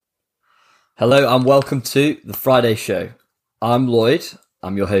Hello and welcome to the Friday Show. I'm Lloyd.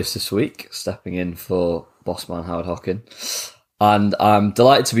 I'm your host this week, stepping in for bossman Howard Hockin. And I'm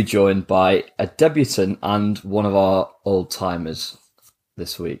delighted to be joined by a debutant and one of our old-timers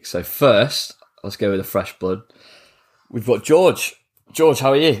this week. So first, let's go with a fresh blood. We've got George. George,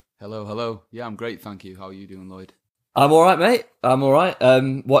 how are you? Hello. Yeah, I'm great, thank you. How are you doing, Lloyd? I'm all right, mate. I'm all right.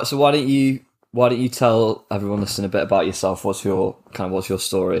 So why don't you tell everyone listening a bit about yourself? What's your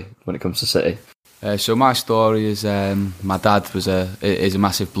story when it comes to City? So my story is my dad is a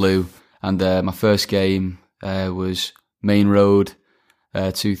massive Blue, and my first game was Main Road,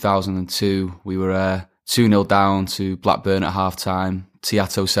 2002. We were 2-0 down to Blackburn at half time.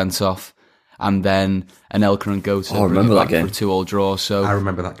 Tiato sent off, and then Anelka and Gota. I remember that game for a 2-2 draw. So I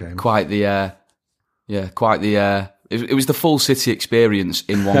remember that game. It was the full City experience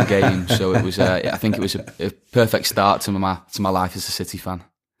in one game. So it was. I think it was a perfect start to my life as a City fan.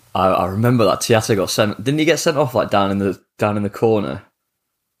 I remember that Tiato got sent. Didn't he get sent off like down in the corner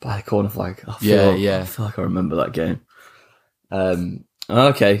by the corner flag? I feel like I remember that game.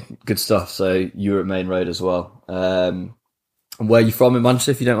 Okay, good stuff. So you were at Main Road as well. And where are you from in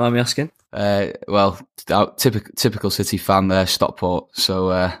Manchester, if you don't mind me asking? Typical City fan there, Stockport.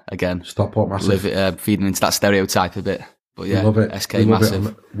 So again, Stockport massive. Feeding into that stereotype a bit. But yeah, we love it. SK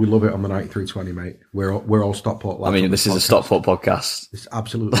massive. We love it on the 9320, mate. We're all Stockport lads. I mean, this is a Stockport podcast. It's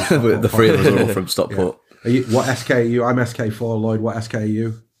absolutely Stockport the three of us are all from Stockport. Yeah. What SK are you? I'm SK4. Lloyd, what SK are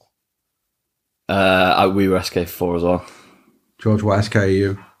you? We were SK4 as well. George, what SK are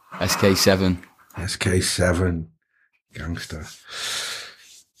you? SK7. SK7. Gangster.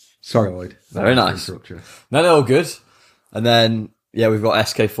 Sorry, Lloyd. Very nice. No, all good. And then, we've got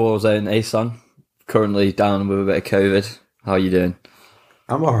SK4's own Asan, currently down with a bit of COVID. How are you doing?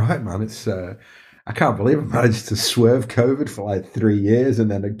 I'm all right, man. It's I can't believe I managed to swerve COVID for like 3 years and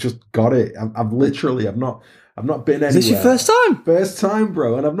then I just got it. I've not been anywhere. Is this your first time? First time,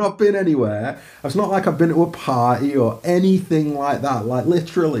 bro, and I've not been anywhere. It's not like I've been to a party or anything like that. Like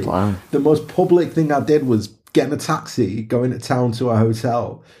literally, wow. The most public thing I did was getting a taxi, going to town to a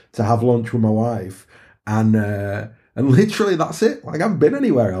hotel to have lunch with my wife, and literally that's it. Like I haven't been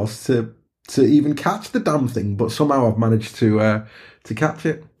anywhere else to even catch the damn thing, but somehow I've managed to catch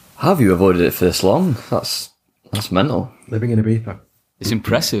it. How have you avoided it for this long? That's mental. Living in Ibiza. It's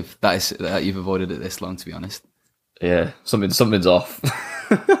impressive that you've avoided it this long, to be honest. Yeah, something's off.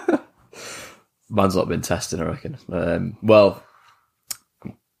 Man's not been testing, I reckon. Well,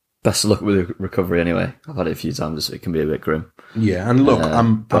 best of luck with the recovery anyway. I've had it a few times, so it can be a bit grim. Yeah, and look,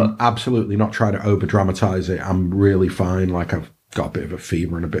 I'm absolutely not trying to over dramatise it. I'm really fine. Like I've got a bit of a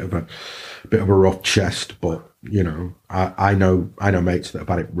fever and a bit of a rough chest, but you know, I know mates that have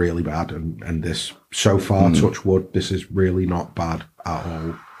had it really bad, and this so far, touch wood, this is really not bad at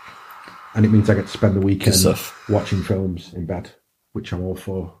all. And it means I get to spend the weekend watching films in bed, which I'm all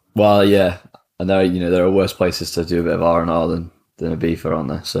for. Well, yeah, and there are worse places to do a bit of R&R than Ibiza, aren't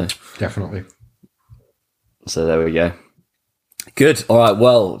there? So definitely. So there we go. Good. All right.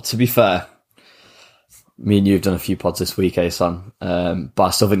 Well, to be fair, me and you have done a few pods this week, Asan, but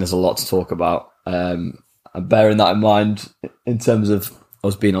I still think there's a lot to talk about. And bearing that in mind, in terms of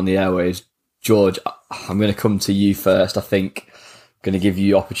us being on the airwaves, George, I'm going to come to you first. I think I'm going to give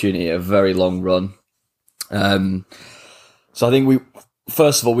you opportunity a very long run. So I think we've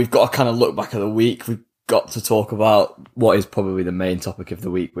got to kind of look back at the week. We've got to talk about what is probably the main topic of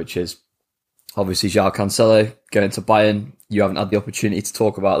the week, which is obviously João Cancelo going to Bayern. You haven't had the opportunity to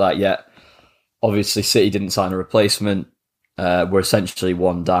talk about that yet. Obviously, City didn't sign a replacement. We're essentially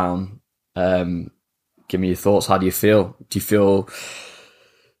one down. Give me your thoughts. How do you feel?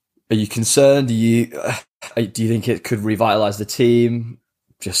 Are you concerned? Do you think it could revitalise the team?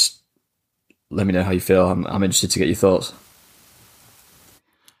 Just let me know how you feel. I'm interested to get your thoughts.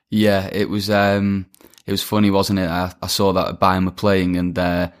 Yeah, it was funny, wasn't it? I saw that Bayern were playing and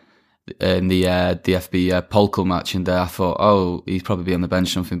in the DFB Polkel match, and I thought, oh, he'd probably be on the bench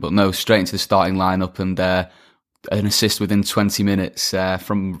or something, but no, straight into the starting lineup, and an assist within 20 minutes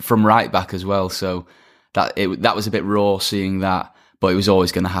from right back as well. So that was a bit raw seeing that, but it was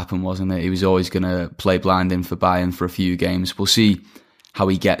always going to happen, wasn't it? He was always going to play blind in for Bayern for a few games. We'll see how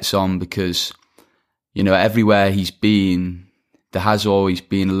he gets on, because you know, everywhere he's been, there has always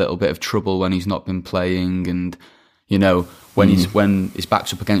been a little bit of trouble when he's not been playing, and you know, when his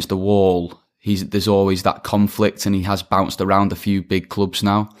back's up against the wall, there's always that conflict, and he has bounced around a few big clubs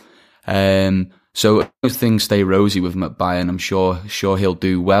now. So if things stay rosy with him at Bayern, I'm sure he'll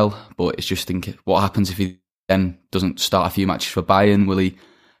do well. But it's just what happens if he then doesn't start a few matches for Bayern? Will he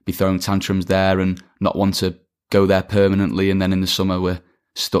be throwing tantrums there and not want to go there permanently? And then in the summer we're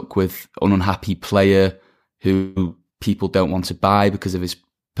stuck with an unhappy player who people don't want to buy because of his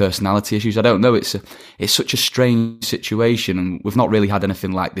personality issues. I don't know. It's such a strange situation, and we've not really had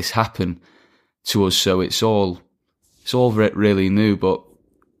anything like this happen to us. So it's all really new. But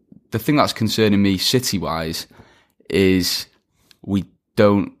the thing that's concerning me City-wise is we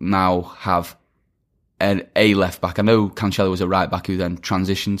don't now have a left back. I know Cancelo was a right back who then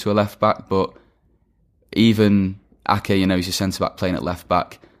transitioned to a left back, but even Ake, he's a centre back playing at left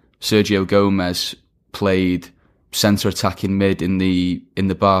back. Sergio Gomez played centre attacking mid in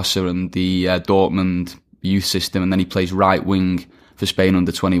the Barca and the Dortmund youth system, and then he plays right wing for Spain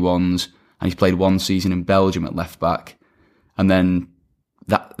under 21s, and he's played one season in Belgium at left back, and then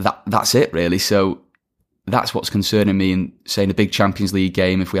that's it really. So that's what's concerning me. And saying a big Champions League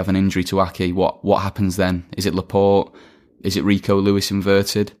game, if we have an injury to Ake, what happens then? Is it Laporte? Is it Rico Lewis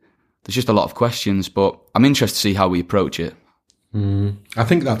inverted? There's just a lot of questions, but I'm interested to see how we approach it. I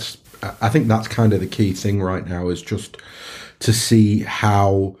think that's kind of the key thing right now, is just to see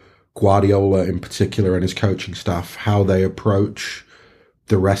how Guardiola in particular and his coaching staff, how they approach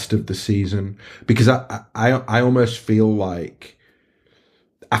the rest of the season. Because I almost feel like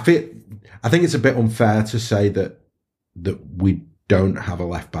I think it's a bit unfair to say that we don't have a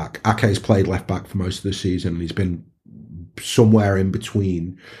left back. Ake's played left back for most of the season, and he's been somewhere in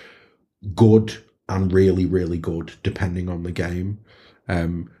between good and really, really good, depending on the game.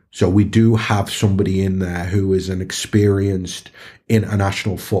 So we do have somebody in there who is an experienced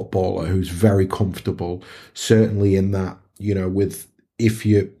international footballer who's very comfortable, certainly in that, with if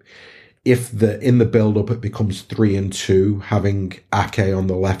in the build-up it becomes 3-2, having Ake on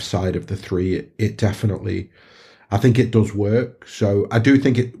the left side of the three, it definitely, I think it does work. So I do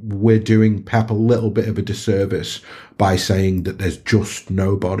think we're doing Pep a little bit of a disservice by saying that there's just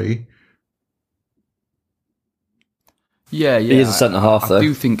nobody. Yeah. He is a centre half, though. I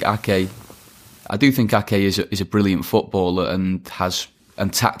do think Ake is a brilliant footballer and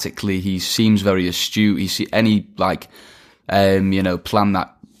tactically he seems very astute. He see any plan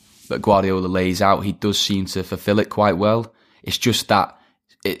that Guardiola lays out, he does seem to fulfill it quite well. It's just that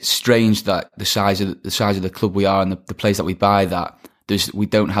it's strange that the size of the club we are and the players that we buy, that we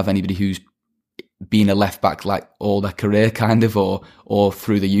don't have anybody who's been a left back like all their career, kind of, or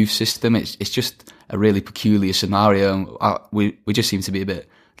through the youth system. It's just a really peculiar scenario. We just seem to be a bit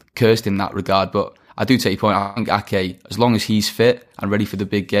cursed in that regard. But I do take your point. I think Ake, as long as he's fit and ready for the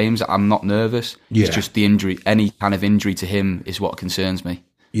big games, I'm not nervous. Yeah. It's just the injury. Any kind of injury to him is what concerns me.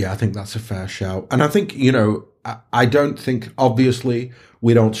 Yeah, I think that's a fair shout. And I think, I don't think, obviously,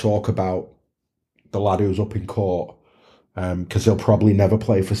 we don't talk about the lad who's up in court, because he'll probably never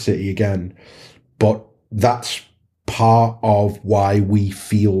play for City again. But that's part of why we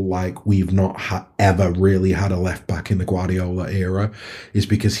feel like we've not ever really had a left back in the Guardiola era, is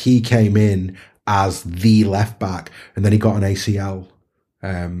because he came in as the left back and then he got an ACL.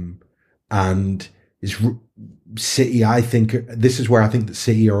 And City, I think, this is where I think that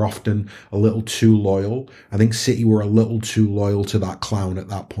City are often a little too loyal. I think City were a little too loyal to that clown at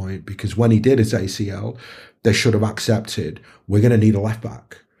that point, because when he did his ACL, they should have accepted, we're going to need a left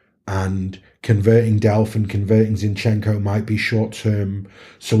back. And converting Delph and converting Zinchenko might be short-term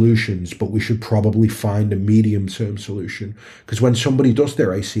solutions, but we should probably find a medium-term solution. Because when somebody does their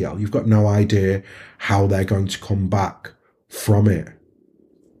ACL, you've got no idea how they're going to come back from it.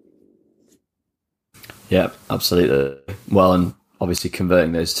 Yeah, absolutely. Well, and obviously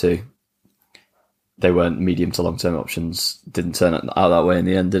converting those two, they weren't medium to long-term options. Didn't turn out that way in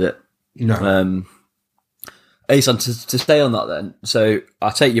the end, did it? No. Asan, to stay on that then, so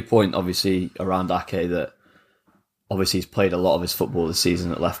I take your point, obviously, around Ake, that obviously he's played a lot of his football this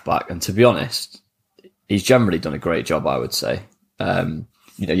season at left-back, and to be honest, he's generally done a great job, I would say.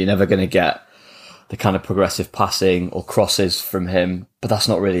 You're never going to get the kind of progressive passing or crosses from him, but that's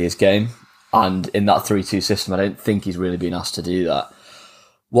not really his game. And in that 3-2 system, I don't think he's really been asked to do that.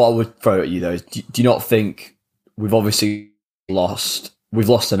 What I would throw at you, though, is do you not think we've obviously lost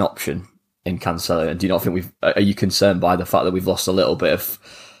an option in Cancelo? And do you not think are you concerned by the fact that we've lost a little bit of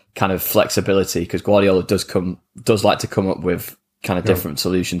kind of flexibility? Because Guardiola does like to come up with kind of different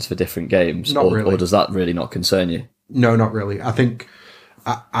solutions for different games. Or does that really not concern you? No, not really. I think,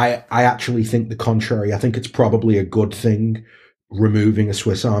 I actually think the contrary. I think it's probably a good thing removing a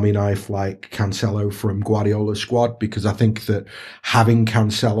Swiss Army knife like Cancelo from Guardiola's squad, because I think that having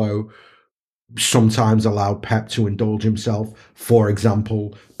Cancelo sometimes allowed Pep to indulge himself. For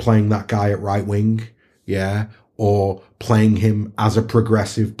example, playing that guy at right wing, or playing him as a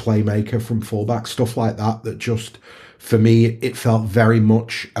progressive playmaker from fullback, stuff like that. That just, for me, it felt very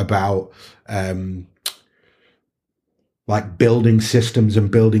much about like building systems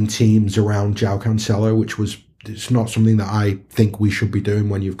and building teams around João Cancelo, which was, it's not something that I think we should be doing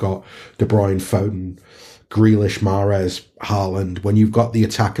when you've got De Bruyne, Foden, Grealish, Mahrez, Haaland. When you've got the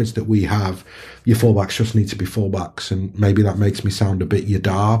attackers that we have, your fullbacks just need to be fullbacks. And maybe that makes me sound a bit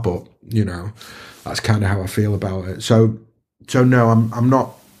yada, but you know, that's kind of how I feel about it. So no,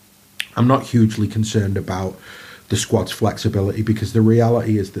 I'm not hugely concerned about the squad's flexibility, because the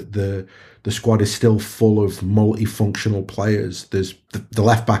reality is that the squad is still full of multifunctional players. There's the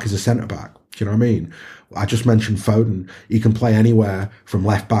left back is a centre back. Do you know what I mean? I just mentioned Foden. He can play anywhere from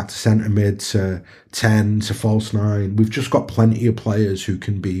left back to centre mid to 10 to false 9. We've just got plenty of players who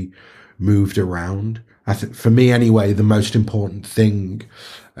can be moved around. I think, for me anyway, the most important thing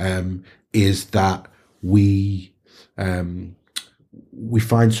is that we find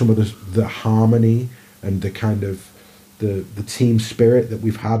some of the harmony and the kind of the team spirit that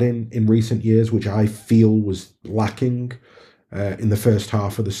we've had in recent years, which I feel was lacking in the first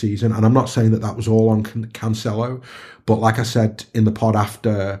half of the season. And I'm not saying that was all on Cancelo, but like I said in the pod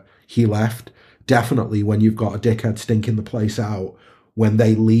after he left, definitely when you've got a dickhead stinking the place out, when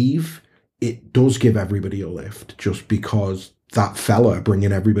they leave, it does give everybody a lift, just because that fella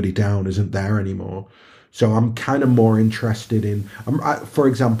bringing everybody down isn't there anymore. So I'm kind of more interested in, for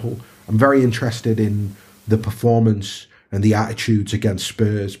example, I'm very interested in the performance and the attitudes against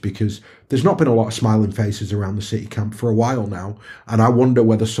Spurs, because there's not been a lot of smiling faces around the City camp for a while now. And I wonder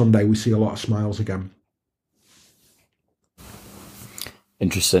whether Sunday we see a lot of smiles again.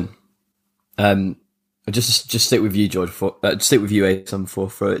 Interesting. Just stick with you, George. Stick with you, Asim, before I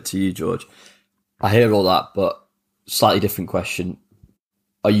throw it to you, George. I hear all that, but slightly different question.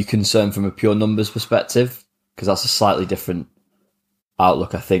 Are you concerned from a pure numbers perspective? Because that's a slightly different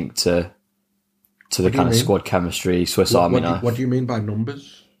outlook, I think, to the kind of squad chemistry, Swiss Army knife. What do you mean by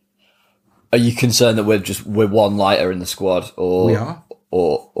numbers? Are you concerned that we're one lighter in the squad, or we are,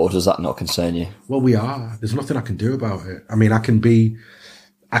 or does that not concern you? Well, we are. There's nothing I can do about it. I mean, I can be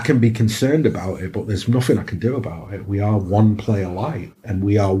concerned about it, but there's nothing I can do about it. We are one player light, and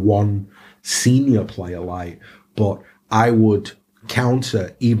we are one senior player light. But I would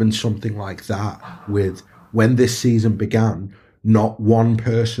counter even something like that with, when this season began, not one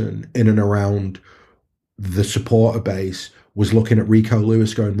person in and around the supporter base was looking at Rico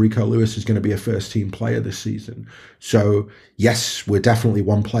Lewis going, Rico Lewis is going to be a first team player this season. So yes, we're definitely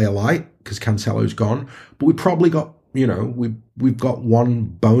one player light because Cancelo's gone, but we probably got, you know, we've got one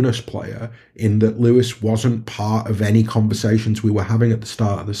bonus player in that Lewis wasn't part of any conversations we were having at the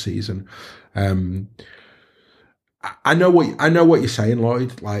start of the season. I know what you're saying,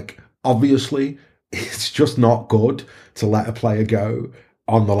 Lloyd. Like, obviously it's just not good to let a player go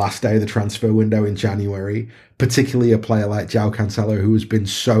on the last day of the transfer window in January, particularly a player like João Cancelo, who has been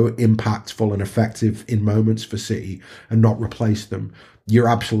so impactful and effective in moments for City, and not replace them. You're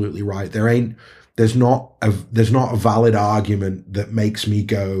absolutely right. There's not a valid argument that makes me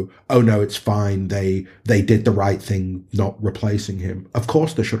go, oh no, it's fine. They did the right thing not replacing him. Of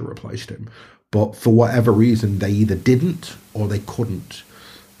course they should have replaced him, but for whatever reason, they either didn't or they couldn't.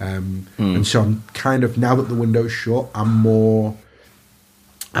 And so I'm kind of, now that the window's shut,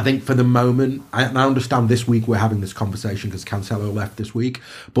 I think for the moment, I understand this week we're having this conversation because Cancelo left this week.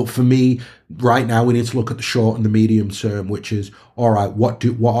 But for me, right now, we need to look at the short and the medium term, which is, all right, what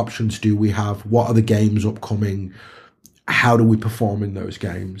options do we have? What are the games upcoming? How do we perform in those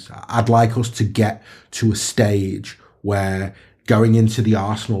games? I'd like us to get to a stage where, going into the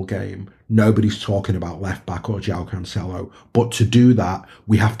Arsenal game, nobody's talking about left back or João Cancelo. But to do that,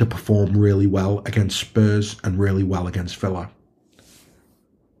 we have to perform really well against Spurs and really well against Villa.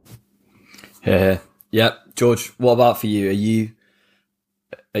 Yeah. George, what about for you?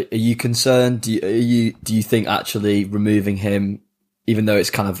 Are you concerned? Do you think actually removing him, even though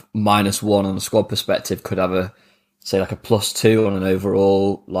it's kind of -1 on a squad perspective, could have a +2 on an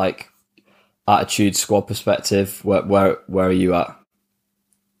overall like attitude squad perspective? Where are you at?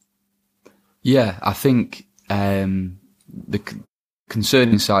 Yeah, I think the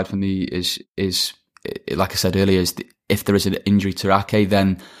concerning side for me is like I said earlier, is if there is an injury to Ake,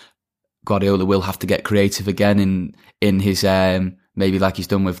 then Guardiola will have to get creative again in his maybe like he's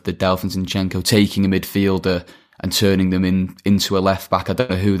done with the Delph and Zinchenko, taking a midfielder and turning them into a left back. I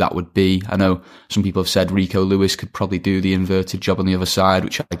don't know who that would be. I know some people have said Rico Lewis could probably do the inverted job on the other side,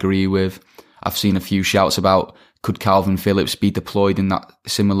 which I agree with. I've seen a few shouts about, could Calvin Phillips be deployed in that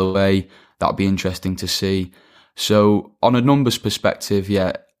similar way? That'd be interesting to see. So on a numbers perspective,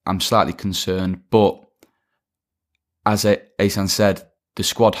 yeah, I'm slightly concerned. But as Asan said, the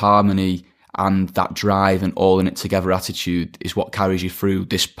squad harmony and that drive and all in it together attitude is what carries you through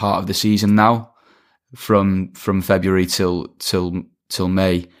this part of the season now. from February till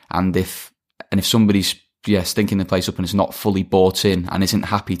May, and if somebody's stinking the place up and is not fully bought in and isn't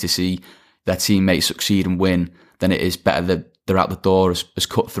happy to see their teammates succeed and win, then it is better that they're out the door, as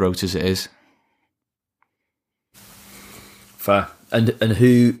cutthroat as it is. Fair. And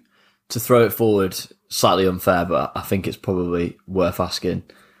who, to throw it forward, slightly unfair, but I think it's probably worth asking,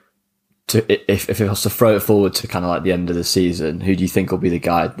 if it was to throw it forward to kind of like the end of the season, who do you think will be the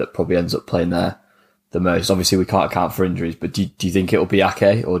guy that probably ends up playing there the most? Obviously, we can't account for injuries, but do you think it'll be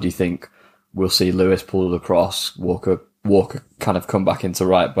Ake, or do you think we'll see Lewis pull across, Walker kind of come back into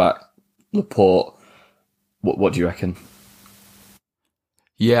right back, Laporte? What do you reckon?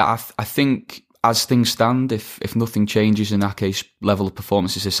 Yeah, I think as things stand, if nothing changes and Ake's level of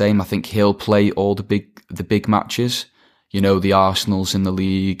performance is the same, I think he'll play all the big matches. You know, the Arsenals in the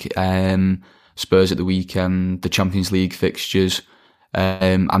league, Spurs at the weekend, the Champions League fixtures.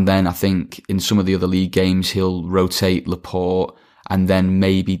 And then I think in some of the other league games, he'll rotate Laporte and then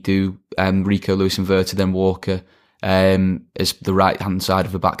maybe do Rico Lewis inverted, then Walker as the right-hand side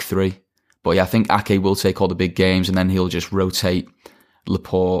of a back three. But yeah, I think Ake will take all the big games and then he'll just rotate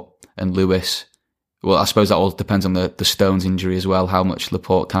Laporte and Lewis. Well, I suppose that all depends on the Stones injury as well, how much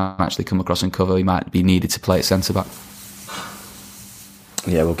Laporte can actually come across and cover. He might be needed to play at centre-back.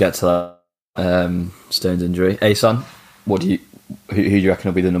 Yeah, we'll get to that Stones injury. Asan, who do you reckon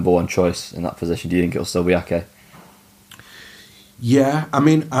will be the number one choice in that position? Do you think it'll still be Ake? Yeah, I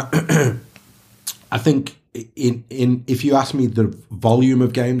mean, I think if you ask me the volume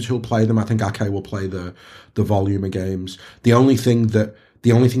of games he'll play them, I think Ake will play the volume of games. The only thing that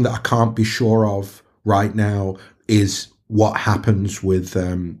I can't be sure of right now is what happens with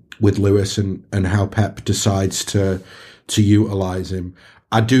Lewis and how Pep decides to utilise him.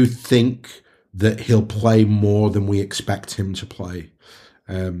 I do think that he'll play more than we expect him to play,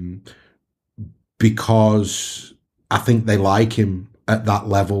 because I think they like him at that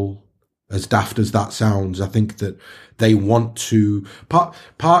level. As daft as that sounds, I think that they want to part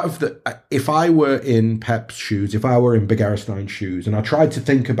of the. If I were in Pep's shoes, if I were in Begiristain's shoes, and I tried to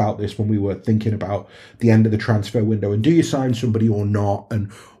think about this when we were thinking about the end of the transfer window, and do you sign somebody or not,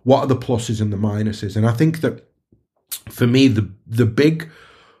 and what are the pluses and the minuses? And I think that for me, the big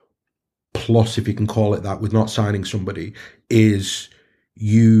plus, if you can call it that, with not signing somebody, is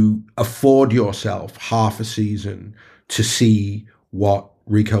you afford yourself half a season to see what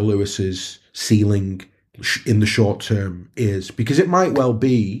Rico Lewis's ceiling in the short term is, because it might well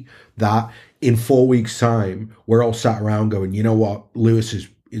be that in 4 weeks' time we're all sat around going, you know what, Lewis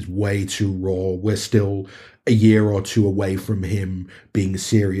is way too raw. We're still a year or two away from him being a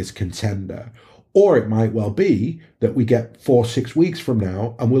serious contender. Or it might well be that we get 4-6 weeks from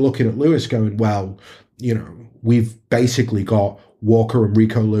now and we're looking at Lewis going, well, you know, we've basically got Walker and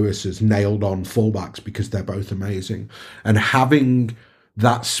Rico Lewis as nailed on fullbacks because they're both amazing. And having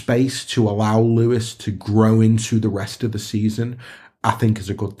that space to allow Lewis to grow into the rest of the season, I think is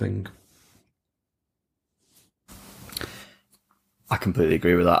a good thing. I completely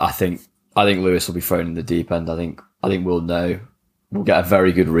agree with that. I think Lewis will be thrown in the deep end. I think we'll know. We'll get a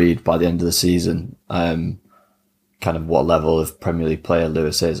very good read by the end of the season, kind of what level of Premier League player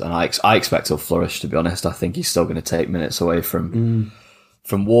Lewis is, and I expect he'll flourish. To be honest, I think he's still going to take minutes away from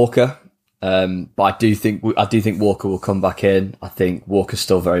Walker. But I do think Walker will come back in. I think Walker's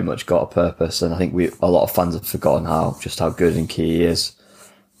still very much got a purpose, and I think a lot of fans have forgotten how good and key he is.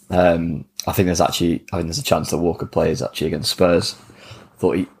 I think there's a chance that Walker plays actually against Spurs.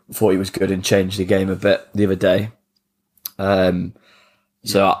 Thought he was good and changed the game a bit the other day.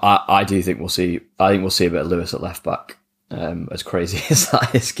 So I do think we'll see a bit of Lewis at left back. As crazy as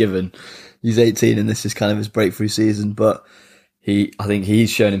that is, given he's 18 and this is kind of his breakthrough season, but I think he's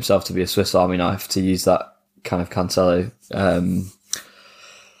shown himself to be a Swiss Army knife, to use that kind of Cancelo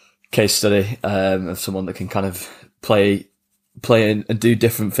case study of someone that can kind of play and do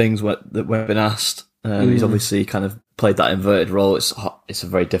different things that we've been asked. He's obviously kind of played that inverted role. It's a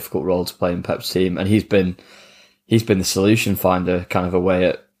very difficult role to play in Pep's team, and he's been the solution finder kind of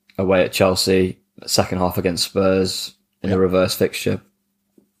away at Chelsea, second half against Spurs in a reverse fixture.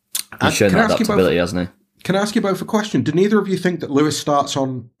 He's shown that adaptability, hasn't he? Can I ask you both a question? Do neither of you think that Lewis starts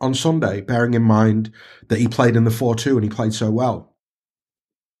on Sunday, bearing in mind that he played in the 4-2 and he played so well?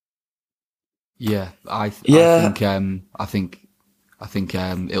 Yeah, I think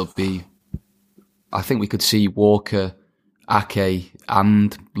it'll be. I think we could see Walker, Ake,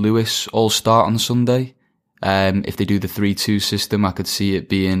 and Lewis all start on Sunday. If they do the 3-2 system, I could see it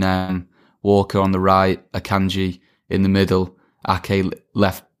being Walker on the right, Akanji in the middle, Ake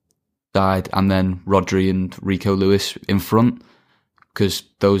left side, and then Rodri and Rico Lewis in front, because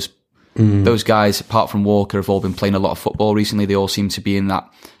those those guys, apart from Walker, have all been playing a lot of football recently. They all seem to be in that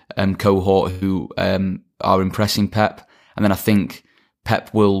cohort who are impressing Pep. And then I think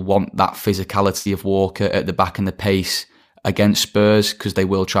Pep will want that physicality of Walker at the back and the pace against Spurs, because they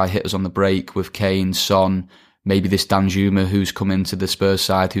will try hit us on the break with Kane, Son, maybe this Danjuma who's come into the Spurs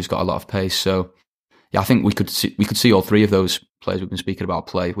side, who's got a lot of pace. So yeah, I think we could see all three of those players we've been speaking about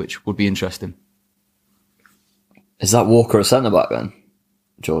play, which would be interesting. Is that Walker at centre back then,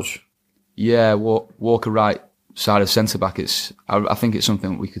 George? Yeah, Walker right side of centre back. I think it's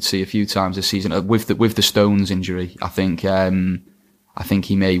something we could see a few times this season with the Stones injury. I think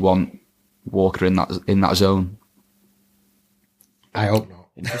he may want Walker in that zone. I hope not.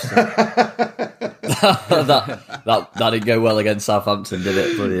 Interesting. that didn't go well against Southampton, did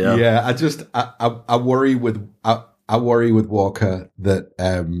it? Bloody hell. Yeah, I worry with Walker that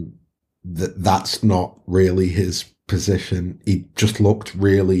that's not really his position. He just looked he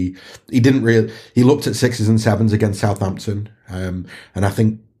looked at 6s and 7s against Southampton, and I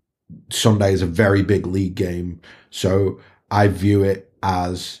think Sunday is a very big league game, so I view it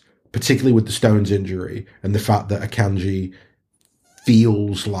as, particularly with the Stones injury and the fact that Akanji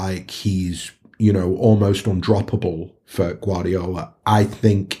feels like he's, almost undroppable for Guardiola, I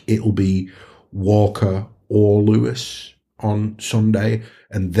think it'll be Walker or Lewis on Sunday,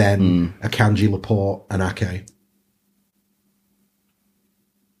 and then Akanji, Laporte, and Ake.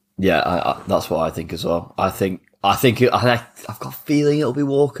 Yeah, that's what I think as well. I've got a feeling it'll be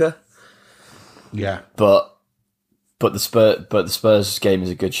Walker. Yeah, but the Spurs game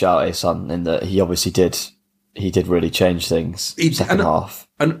is a good shout, Asan, in that he obviously did really change things second half.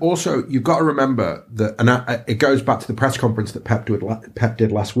 And also, you've got to remember that, and it goes back to the press conference that Pep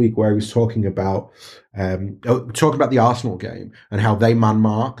did last week, where he was talking about the Arsenal game and how they man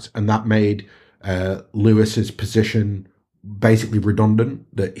marked, and that made Lewis's position basically redundant.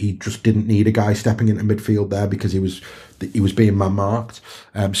 That he just didn't need a guy stepping into midfield there because he was being man marked.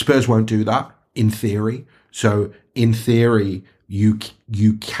 Spurs won't do that in theory. So in theory, you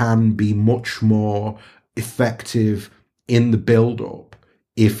can be much more effective in the build-up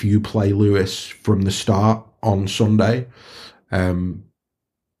if you play Lewis from the start on Sunday.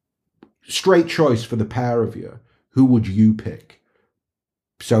 Straight choice for the pair of you. Who would you pick?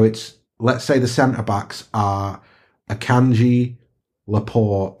 So let's say the centre-backs are Akanji,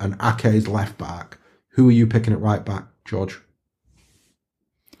 Laporte, and Ake's left-back. Who are you picking at right-back, George?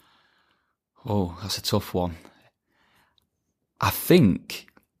 Oh, that's a tough one. I think,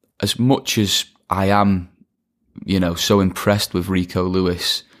 as much as I am, so impressed with Rico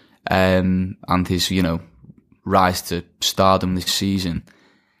Lewis and his, rise to stardom this season,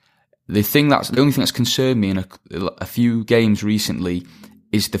 the only thing that's concerned me in a few games recently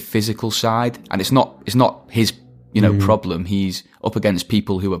is the physical side, and it's not his problem. He's up against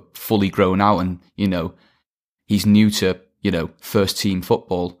people who are fully grown out, and he's new to first team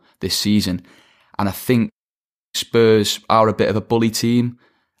football this season, and I think Spurs are a bit of a bully team,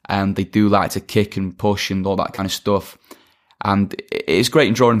 and they do like to kick and push and all that kind of stuff. And it's great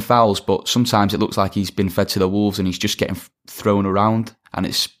in drawing fouls, but sometimes it looks like he's been fed to the wolves and he's just getting thrown around. And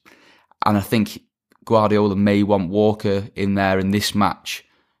I think Guardiola may want Walker in there in this match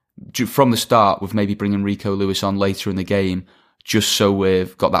from the start, with maybe bringing Rico Lewis on later in the game, just so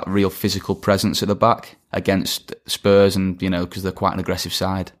we've got that real physical presence at the back against Spurs, and because they're quite an aggressive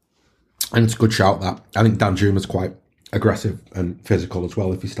side. And it's a good shout, that. I think Danjuma's quite aggressive and physical as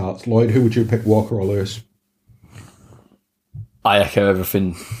well if he starts. Lloyd, who would you pick, Walker or Lewis? I echo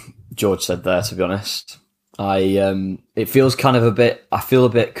everything George said there, to be honest. It feels I feel a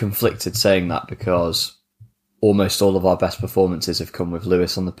bit conflicted saying that, because almost all of our best performances have come with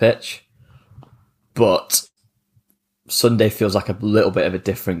Lewis on the pitch. But Sunday feels like a little bit of a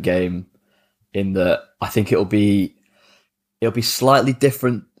different game, in that I think it'll be slightly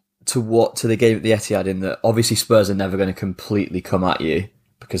different to the game at the Etihad, in that obviously Spurs are never going to completely come at you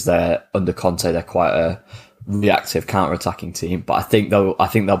because they're under Conte. They're quite a reactive, counter-attacking team, but I think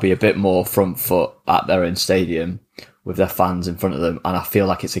they'll be a bit more front foot at their own stadium with their fans in front of them. And I feel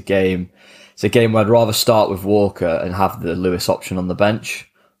like it's a game where I'd rather start with Walker and have the Lewis option on the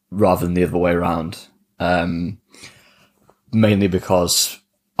bench rather than the other way around. Mainly because,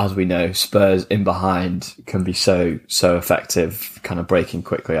 as we know, Spurs in behind can be so effective, kind of breaking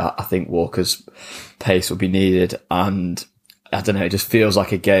quickly. I think Walker's pace will be needed, and I don't know, it just feels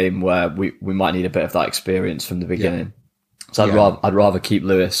like a game where we might need a bit of that experience from the beginning. Yeah. So I'd rather keep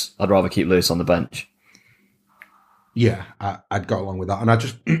Lewis. I'd rather keep Lewis on the bench. Yeah, I'd go along with that, and I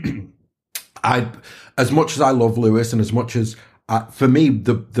just, as much as I love Lewis, and as much as for me,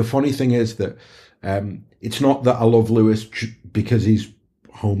 the funny thing is that it's not that I love Lewis because he's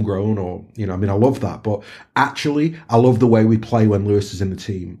homegrown or, you know, I mean, I love that. But actually, I love the way we play when Lewis is in the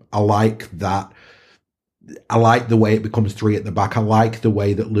team. I like that. I like the way it becomes three at the back. I like the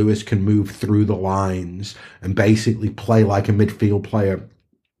way that Lewis can move through the lines and basically play like a midfield player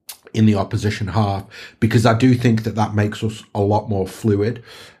in the opposition half, because I do think that that makes us a lot more fluid.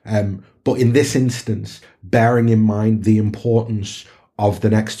 But in this instance, bearing in mind the importance of the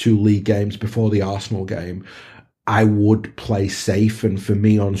next two league games before the Arsenal game, I would play safe. And for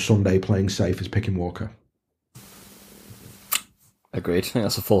me on Sunday, playing safe is picking Walker. Agreed. I think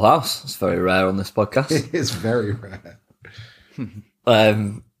that's a full house. It's very rare on this podcast. It is very rare.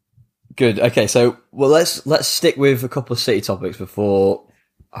 Good. Okay, so let's stick with a couple of City topics before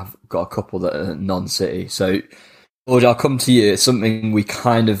I've got a couple that are non-City. So, George, I'll come to you. It's something we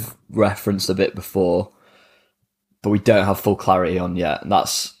kind of referenced a bit before, but we don't have full clarity on yet, and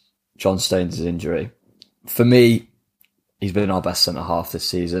that's John Stones' injury. For me, he's been our best centre-half this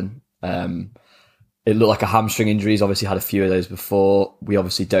season. It looked like a hamstring injury. He's obviously had a few of those before. We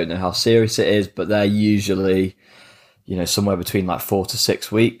obviously don't know how serious it is, but they're usually, you know, somewhere between like 4 to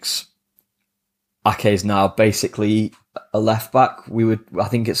 6 weeks. Ake is now basically a left back. I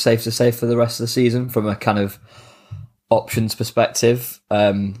think it's safe to say for the rest of the season from a kind of options perspective.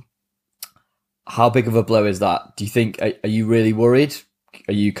 How big of a blow is that? Do you think, are you really worried?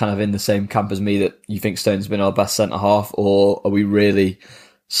 Are you kind of in the same camp as me that you think Stone's been our best centre half, or are we really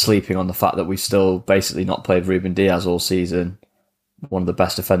sleeping on the fact that we've still basically not played Ruben Diaz all season, one of the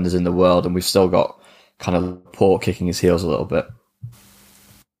best defenders in the world, and we've still got kind of Laporte kicking his heels a little bit?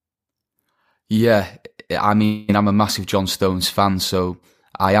 Yeah, I mean, I'm a massive John Stones fan, so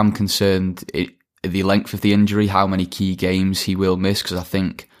I am concerned the length of the injury, how many key games he will miss, because I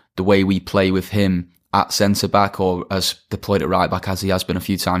think the way we play with him at centre-back or as deployed at right-back, as he has been a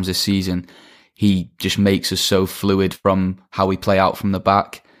few times this season, he just makes us so fluid from how we play out from the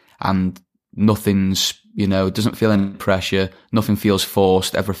back, and nothing's, you know, doesn't feel any pressure, nothing feels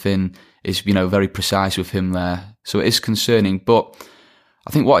forced, everything is, you know, very precise with him there. So it is concerning, but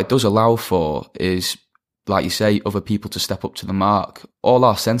I think what it does allow for is, like you say, other people to step up to the mark. All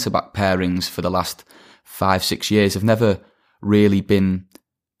our centre-back pairings for the last 5-6 years have never really been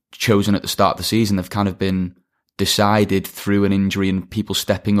chosen at the start of the season. They've kind of been decided through an injury and people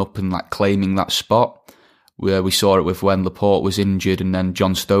stepping up and like claiming that spot. Where we saw it with when Laporte was injured and then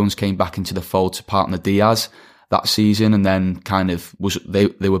John Stones came back into the fold to partner Diaz that season, and then kind of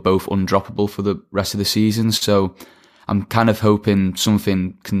they were both undroppable for the rest of the season. So I'm kind of hoping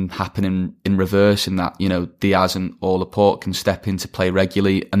something can happen in reverse, in that, you know, Diaz or Laporte can step in to play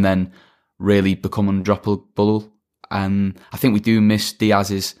regularly and then really become undroppable. And I think we do miss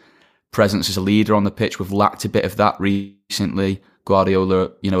Diaz's presence as a leader on the pitch. We've lacked a bit of that recently.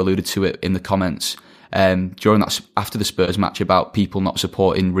 Guardiola, you know, alluded to it in the comments during that, after the Spurs match, about people not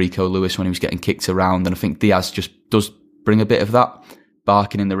supporting Rico Lewis when he was getting kicked around. And I think Diaz just does bring a bit of that,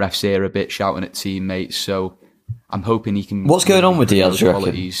 barking in the ref's ear a bit, shouting at teammates. So I'm hoping he can. What's going on with Diaz, do you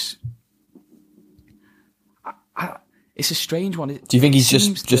reckon? It's a strange one. Do you think he's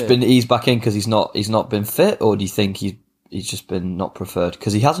just been eased back in because he's not been fit, or do you think he's just been not preferred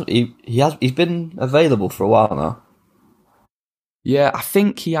because he's been available for a while now? Yeah, I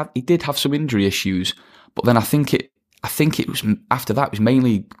think he did have some injury issues, but then I think it was after that, it was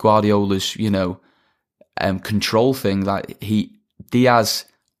mainly Guardiola's, you know, control thing. Like Diaz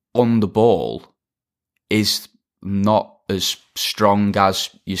on the ball is not as strong as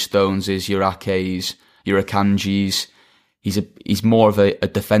your Stoneses, your Akes, your Akanjis. He's more of a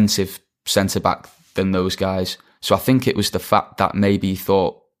defensive centre-back than those guys. So I think it was the fact that maybe he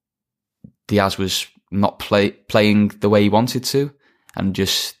thought Diaz was not playing the way he wanted to, and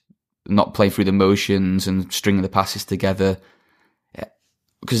just not playing through the motions and stringing the passes together. Yeah.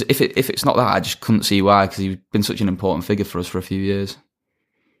 Because if it's not that, I just couldn't see why, because he's been such an important figure for us for a few years.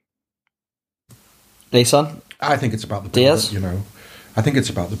 Nissan? I think it's about the Diaz? You know, I think it's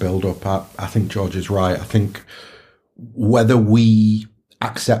about the build-up. I think George is right. I think whether we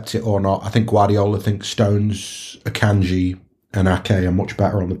accept it or not, I think Guardiola thinks Stones, Akanji and Ake are much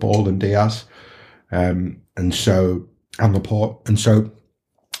better on the ball than Diaz. And Laporte. And so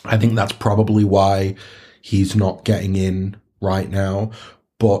I think that's probably why he's not getting in right now.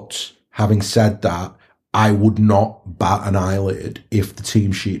 But having said that, I would not bat an eyelid if the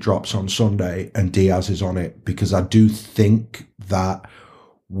team sheet drops on Sunday and Diaz is on it, because I do think that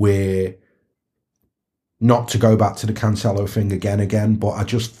we're, not to go back to the Cancelo thing again, but I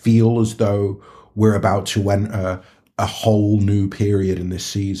just feel as though we're about to enter a whole new period in this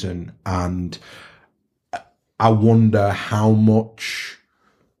season. And I wonder how much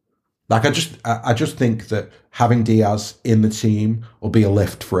Like I just think that having Diaz in the team will be a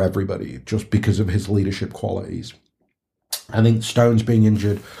lift for everybody just because of his leadership qualities. I think Stones being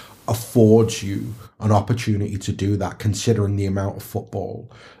injured affords you an opportunity to do that, considering the amount of football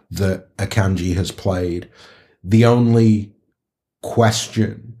that Akanji has played. The only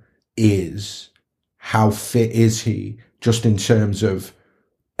question is, how fit is he, just in terms of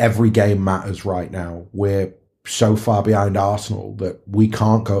every game matters right now. We're so far behind Arsenal that we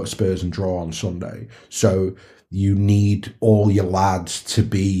can't go to Spurs and draw on Sunday. So you need all your lads to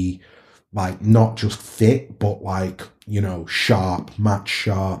be like not just fit, but like, sharp, match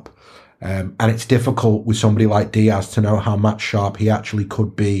sharp. And it's difficult with somebody like Diaz to know how match sharp he actually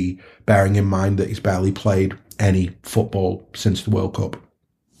could be, bearing in mind that he's barely played any football since the World Cup.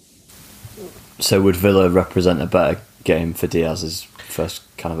 So would Villa represent a better game for Diaz's first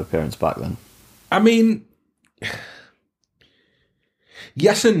kind of appearance back then? I mean,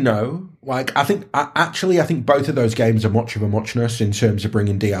 yes and no. Like, I think both of those games are much of a muchness in terms of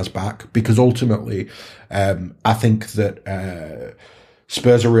bringing Diaz back, because ultimately, I think that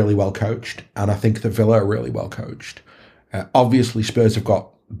Spurs are really well coached, and I think that Villa are really well coached. Obviously, Spurs have got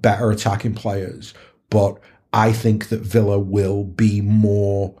better attacking players, but I think that Villa will be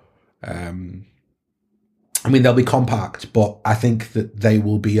more. They'll be compact, but I think that they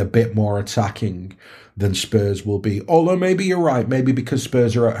will be a bit more attacking than Spurs will be. Although maybe you're right. Maybe because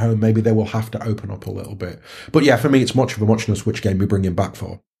Spurs are at home, maybe they will have to open up a little bit. But yeah, for me, it's much of a muchness which game we bring him back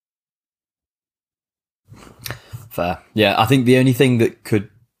for. Fair. Yeah, I think the only thing that could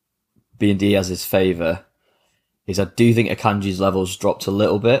be in Diaz's favour is I do think Akanji's levels dropped a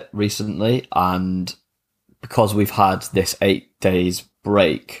little bit recently, and because we've had this 8 days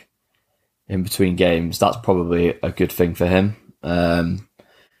break in between games, that's probably a good thing for him,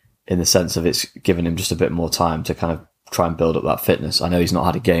 in the sense of it's given him just a bit more time to kind of try and build up that fitness. I know he's not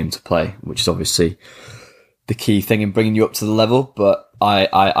had a game to play, which is obviously the key thing in bringing you up to the level, but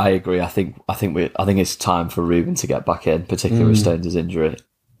I agree. I think it's time for Ruben to get back in, particularly with Stones' injury,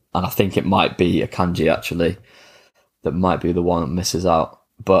 and I think it might be Akanji actually that might be the one that misses out.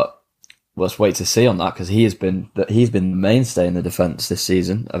 But let's wait to see on that, because he's been the mainstay in the defence this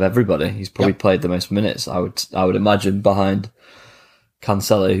season of everybody. He's probably played the most minutes, I would imagine, behind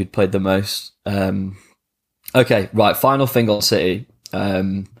Cancelo, who'd played the most. Okay, right. Final thing on City,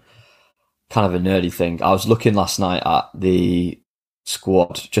 kind of a nerdy thing. I was looking last night at the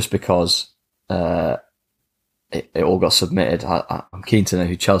squad just because it all got submitted. I'm keen to know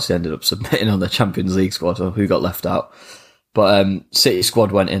who Chelsea ended up submitting on the Champions League squad, or who got left out. But City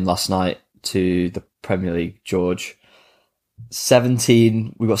squad went in last night to the Premier League, George.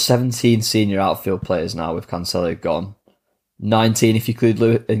 We've got 17 senior outfield players now with Cancelo gone. 19 if you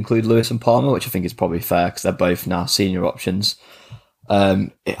include Lewis and Palmer, which I think is probably fair because they're both now senior options.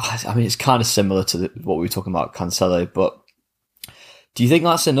 It's kind of similar to what we were talking about Cancelo, but do you think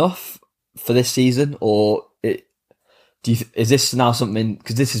that's enough for this season, or is this now something?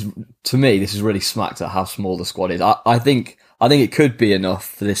 Because this is really smacked at how small the squad is. I think it could be enough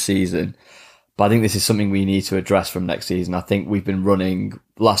for this season, but I think this is something we need to address from next season. I think we've been running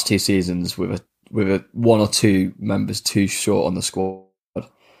last 2 seasons with a 1 or 2 members too short on the squad.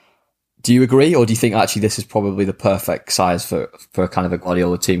 Do you agree, or do you think actually this is probably the perfect size for a kind of a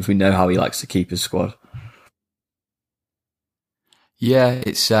Guardiola team? Because we know how he likes to keep his squad. Yeah,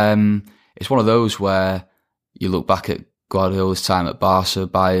 it's one of those where you look back at Guardiola's time at Barca,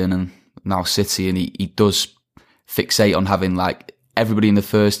 Bayern, and now City, and he does fixate on having like everybody in the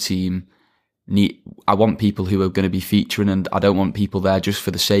first team. I want people who are going to be featuring, and I don't want people there just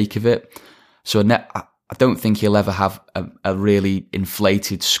for the sake of it. So I don't think he'll ever have a really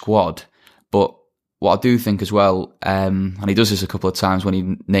inflated squad. But what I do think as well, and he does this a couple of times when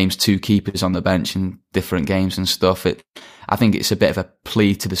he names 2 keepers on the bench in different games and stuff. I think it's a bit of a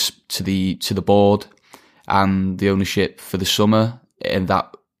plea to the board and the ownership for the summer, in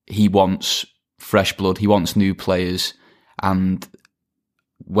that he wants fresh blood, he wants new players, and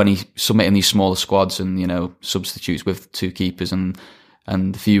when he's submitting these smaller squads and substitutes with 2 keepers and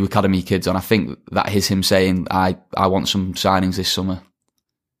a few academy kids on, I think that is him saying, I want some signings this summer.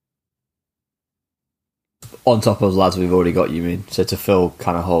 On top of lads we've already got, you mean? So to fill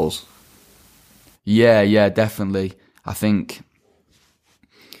kind of holes? Yeah, definitely. I think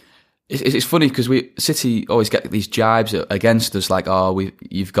it's funny because City always get these jibes against us, like,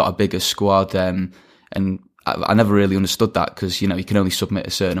 you've got a bigger squad, and I never really understood that, because you can only submit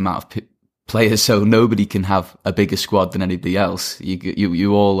a certain amount of players, so nobody can have a bigger squad than anybody else.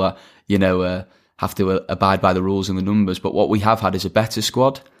 You all have to abide by the rules and the numbers. But what we have had is a better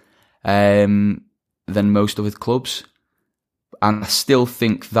squad than most other clubs. And I still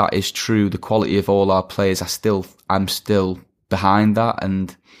think that is true. The quality of all our players, I'm still behind that.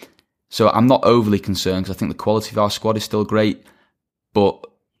 And so I'm not overly concerned because I think the quality of our squad is still great. But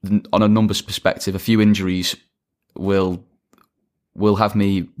on a numbers perspective, a few injuries will have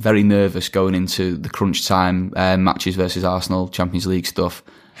me very nervous going into the crunch time matches versus Arsenal, Champions League stuff.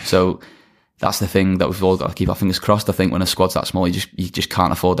 So that's the thing that we've all got to keep our fingers crossed. I think when a squad's that small, you just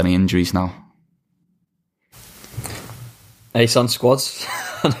can't afford any injuries now. Ace on squads.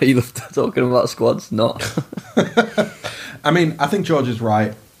 I know you love talking about squads. Not. I mean, I think George is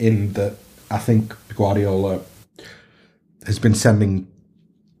right in that. I think Guardiola has been sending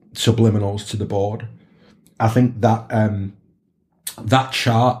subliminals to the board. I think that that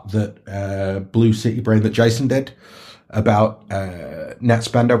chart that Blue City Brain that Jason did about net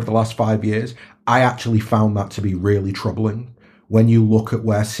spend over the last 5 years, I actually found that to be really troubling. When you look at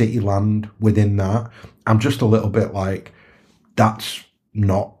where City land within that, I'm just a little bit like, that's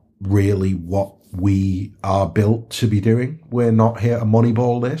not really what we are built to be doing. We're not here to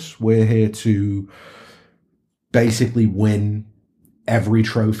moneyball this. We're here to basically win every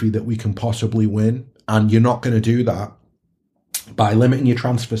trophy that we can possibly win. And you're not going to do that by limiting your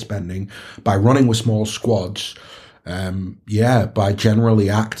transfer spending, by running with small squads, by generally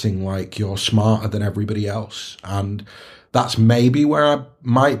acting like you're smarter than everybody else. And that's maybe where I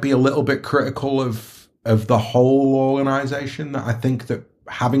might be a little bit critical of the whole organisation, that I think that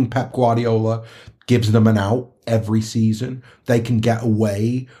having Pep Guardiola gives them an out every season. They can get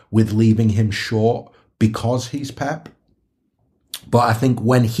away with leaving him short because he's Pep. But I think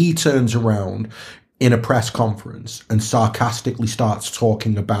when he turns around in a press conference and sarcastically starts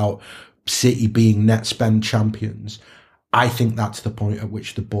talking about City being net spend champions, I think that's the point at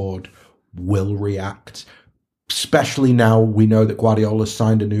which the board will react. Especially now we know that Guardiola's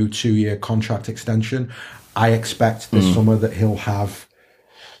signed a new 2-year contract extension. I expect this summer that he'll have...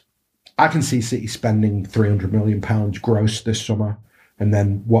 I can see City spending £300 million gross this summer. And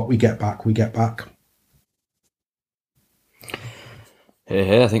then what we get back, we get back.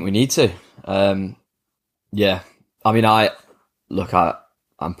 I think we need to. Yeah. I mean, I've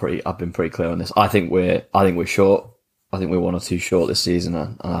been pretty clear on this. I think we're short. I think we're 1 or 2 short this season,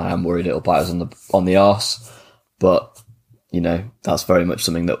 and I am worried it'll bite us on the arse. But, that's very much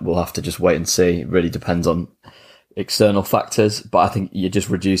something that we'll have to just wait and see. It really depends on external factors. But I think it just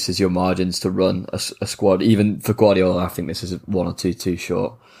reduces your margins to run a squad. Even for Guardiola, I think this is 1 or 2 too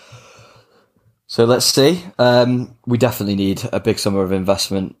short. So let's see. We definitely need a big summer of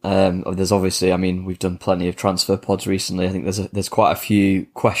investment. There's obviously, we've done plenty of transfer pods recently. I think there's quite a few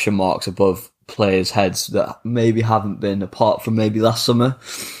question marks above players' heads that maybe haven't been, apart from maybe last summer.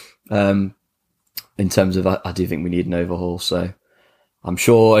 In terms of, I do think we need an overhaul. So I'm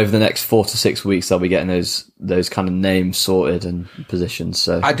sure over the next 4 to 6 weeks they'll be getting those kind of names sorted and positions.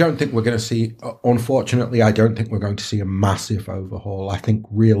 So I don't think we're going to see. Unfortunately, I don't think we're going to see a massive overhaul. I think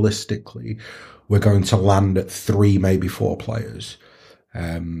realistically, we're going to land at 3, maybe 4 players,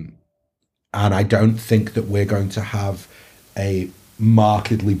 and I don't think that we're going to have a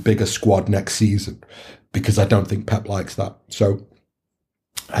markedly bigger squad next season, because I don't think Pep likes that. So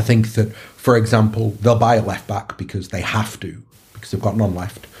I think that, for example, they'll buy a left back because they have to, because they've got none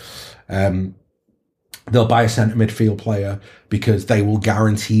left. They'll buy a centre midfield player because they will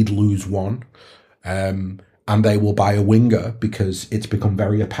guaranteed lose one. And they will buy a winger because it's become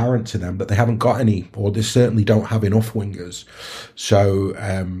very apparent to them that they haven't got any, or they certainly don't have enough wingers. So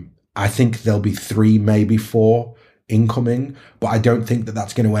I think there'll be 3, maybe 4 incoming, but I don't think that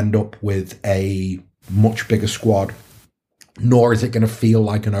that's going to end up with a much bigger squad, nor is it going to feel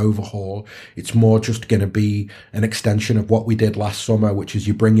like an overhaul. It's more just going to be an extension of what we did last summer, which is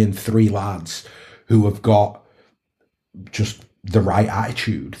you bring in 3 lads who have got just the right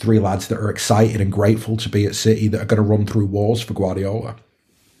attitude, 3 lads that are excited and grateful to be at City, that are going to run through walls for Guardiola.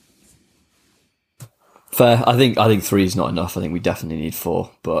 Fair. I think 3 is not enough. I think we definitely need 4.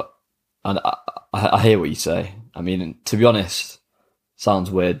 But I hear what you say. To be honest,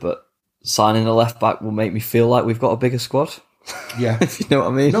 sounds weird, but signing a left back will make me feel like we've got a bigger squad. Yeah, if you know what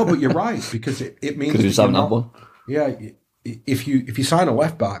I mean. No, but you're right, because it means we just haven't had one. Yeah. If you sign a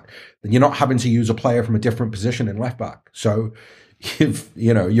left back, then you're not having to use a player from a different position in left back. So,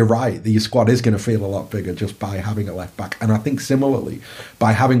 you're right. The squad is going to feel a lot bigger just by having a left back. And I think similarly,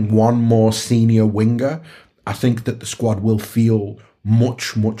 by having one more senior winger, I think that the squad will feel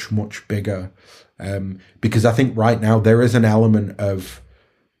much, much, much bigger. Because I think right now there is an element of,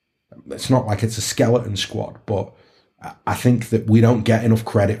 it's not like it's a skeleton squad, but I think that we don't get enough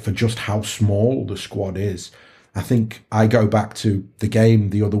credit for just how small the squad is. I think I go back to the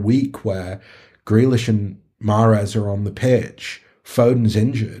game the other week where Grealish and Mahrez are on the pitch, Foden's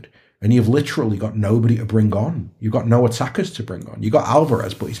injured, and you've literally got nobody to bring on. You've got no attackers to bring on. You've got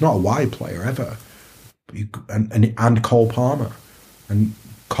Alvarez, but he's not a wide player ever. And Cole Palmer. And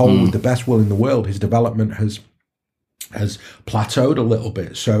Cole, with the best will in the world, his development has plateaued a little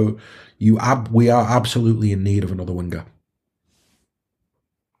bit. So we are absolutely in need of another winger.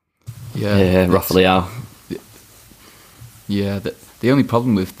 Yeah, roughly how. Yeah, the only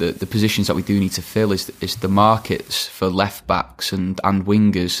problem with the positions that we do need to fill is the markets for left backs and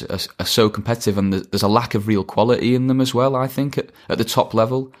wingers are so competitive, and there's a lack of real quality in them as well. I think at the top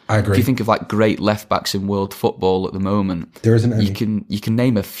level, I agree. If you think of like great left backs in world football at the moment, there isn't any. You can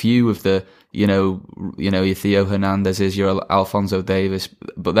name a few of the your Theo Hernandez's, your Alphonso Davies,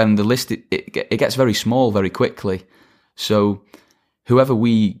 but then the list it gets very small very quickly. So whoever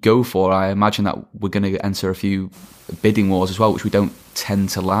we go for, I imagine that we're going to enter a few bidding wars as well, which we don't tend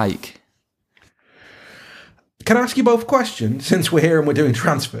to like. Can I ask you both a question, since we're here and we're doing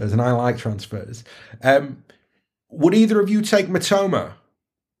transfers, and I like transfers? Would either of you take Mitoma?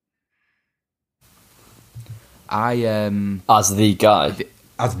 As the guy.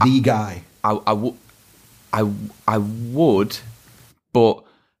 As the guy. I would, but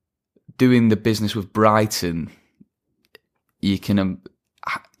doing the business with Brighton, you can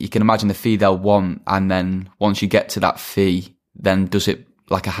imagine the fee they'll want, and then once you get to that fee, then does it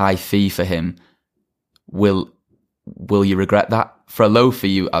like a high fee for him? Will you regret that? For a low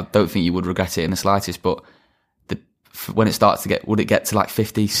fee, I don't think you would regret it in the slightest, but when it starts to would it get to like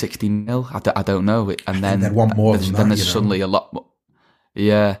 50, 60 mil? I don't know. And then they'd want more than that, there's suddenly a lot more.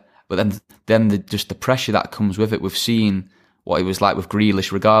 Yeah, but then just the pressure that comes with it. We've seen what it was like with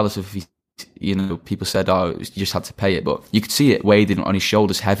Grealish, regardless of if people said, you just had to pay it, but you could see it weighed on his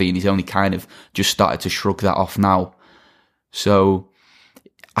shoulders heavy, and he's only kind of just started to shrug that off now. So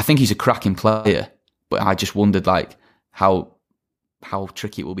I think he's a cracking player, but I just wondered like how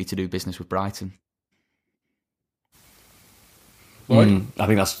tricky it will be to do business with Brighton. I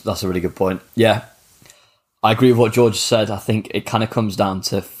think that's a really good point. Yeah, I agree with what George said. I think it kind of comes down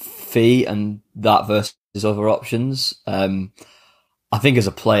to fee and that versus other options. I think as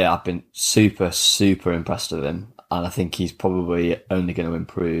a player, I've been super, super impressed with him, and I think he's probably only going to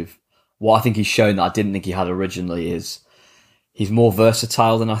improve. What I think he's shown that I didn't think he had originally is he's more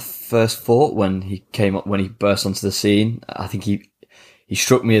versatile than I first thought when he burst onto the scene. I think he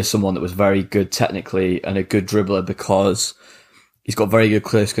struck me as someone that was very good technically and a good dribbler because he's got very good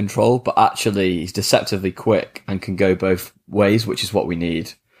close control, but actually he's deceptively quick and can go both ways, which is what we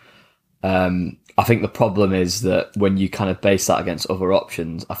need. I think the problem is that when you kind of base that against other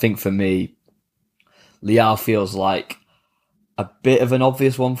options, I think for me, Leao feels like a bit of an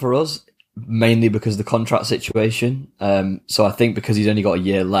obvious one for us, mainly because of the contract situation. So I think because he's only got a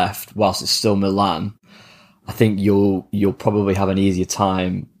year left, whilst it's still Milan, I think you'll probably have an easier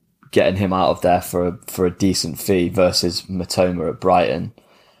time getting him out of there for a decent fee versus Mitoma at Brighton.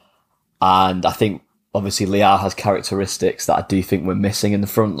 And I think obviously Leao has characteristics that I do think we're missing in the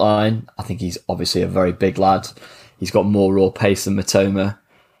front line. I think he's obviously a very big lad. He's got more raw pace than Mitoma.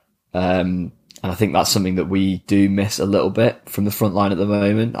 And I think that's something that we do miss a little bit from the front line at the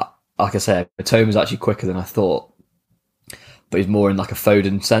moment. Like I said, Mitoma's actually quicker than I thought, but he's more in like a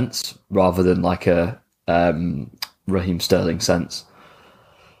Foden sense rather than like a Raheem Sterling sense.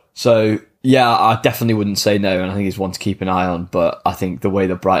 So yeah, I definitely wouldn't say no, and I think he's one to keep an eye on. But I think the way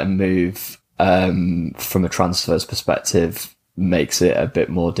that Brighton move from a transfers perspective makes it a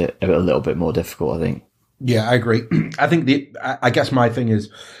little bit more difficult, I think. Yeah, I agree. I think I guess my thing is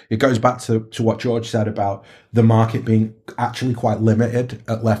it goes back to what George said about the market being actually quite limited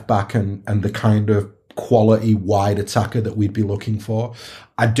at left back and the kind of quality wide attacker that we'd be looking for.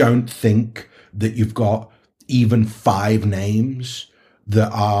 I don't think that you've got even 5 names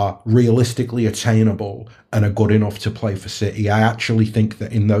that are realistically attainable and are good enough to play for City. I actually think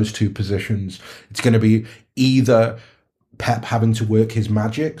that in those two positions, it's going to be either Pep having to work his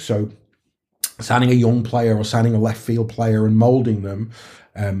magic, so signing a young player or signing a left field player and moulding them,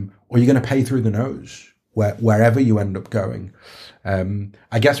 or you're going to pay through the nose wherever you end up going.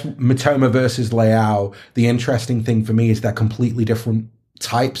 I guess Mitoma versus Leao, the interesting thing for me is they're completely different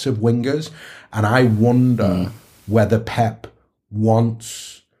types of wingers, and I wonder whether Pep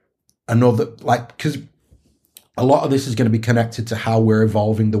wants another, because a lot of this is going to be connected to how we're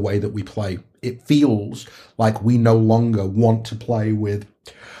evolving the way that we play. It feels like we no longer want to play with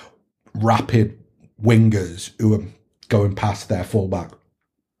rapid wingers who are going past their fullback.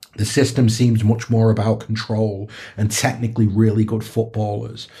 The system seems much more about control and technically really good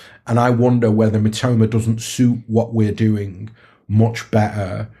footballers. And I wonder whether Mitoma doesn't suit what we're doing much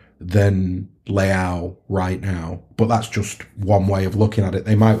better than Leao right now, but that's just one way of looking at it.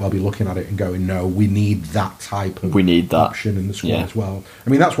 They might well be looking at it and going, no, we need that type of option in the squad as well. I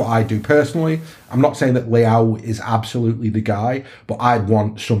mean, that's what I do personally. I'm not saying that Leao is absolutely the guy, but I'd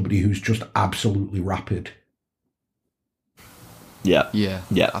want somebody who's just absolutely rapid. Yeah.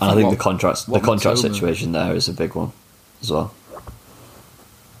 I think the contract situation there is a big one as well.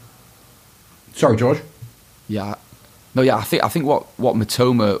 Sorry, George. Yeah. No, yeah, I think what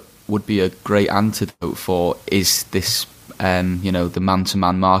Matoma would be a great antidote for is this, the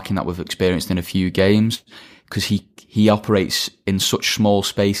man-to-man marking that we've experienced in a few games, because he operates in such small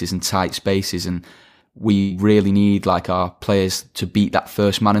spaces and tight spaces, and we really need like our players to beat that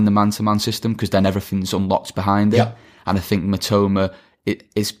first man in the man-to-man system, because then everything's unlocked behind it. Yep. And I think Matoma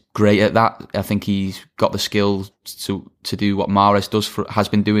is great at that. I think he's got the skill to do what Mahrez has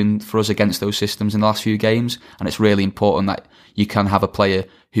been doing for us against those systems in the last few games. And it's really important that you can have a player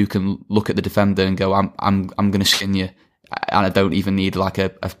who can look at the defender and go, I'm going to skin you, and I don't even need like a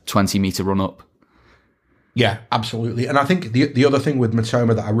 20-meter run up. Yeah, absolutely. And I think the other thing with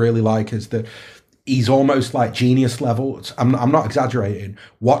Matoma that I really like is that he's almost like genius level. I'm not exaggerating.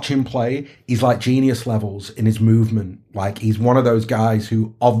 Watch him play. He's like genius levels in his movement. Like, he's one of those guys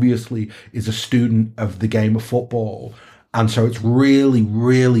who obviously is a student of the game of football. And so it's really,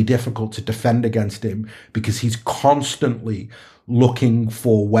 really difficult to defend against him, because he's constantly looking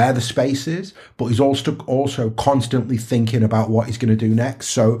for where the space is, but he's also constantly thinking about what he's going to do next.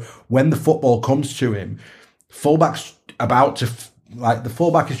 So when the football comes to him, the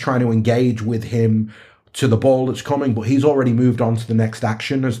fullback is trying to engage with him to the ball that's coming, but he's already moved on to the next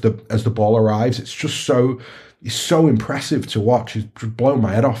action as the ball arrives. It's just it's so impressive to watch. It's blown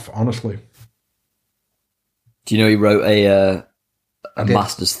my head off, honestly. Do you know he wrote a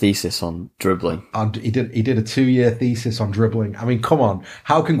master's thesis on dribbling? And he did a 2-year thesis on dribbling. I mean, come on.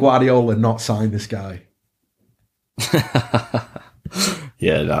 How can Guardiola not sign this guy?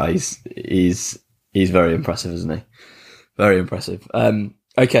 Yeah, no, he's very impressive, isn't he? Very impressive.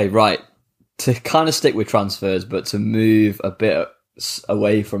 Okay, right. To kind of stick with transfers, but to move a bit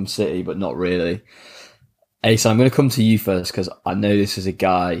away from City, but not really. Asa, I'm going to come to you first, because I know this is a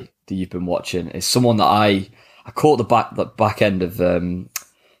guy that you've been watching. It's someone that I caught the back end of the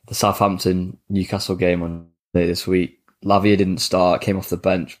Southampton Newcastle game on this week. Lavia didn't start, came off the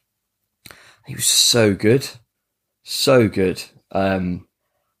bench. He was so good. So good. And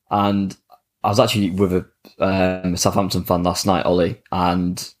I was actually with a Southampton fan last night, Ollie,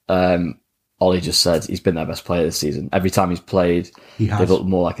 and Ollie just said he's been their best player this season. Every time he's played, they've looked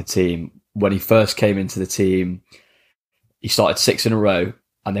more like a team. When he first came into the team, he started 6 in a row,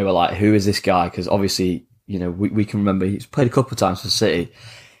 and they were like, who is this guy? Because obviously, we can remember he's played a couple of times for City.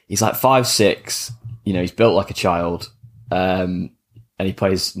 He's like 5'6", he's built like a child, and he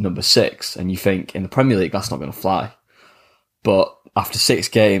plays number 6, and you think in the Premier League that's not going to fly. But after 6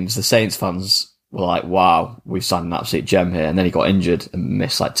 games, the Saints fans were like, wow, we've signed an absolute gem here. And then he got injured and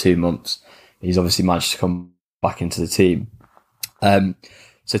missed like 2 months. He's obviously managed to come back into the team.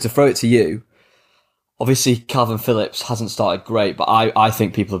 So to throw it to you, obviously Calvin Phillips hasn't started great, but I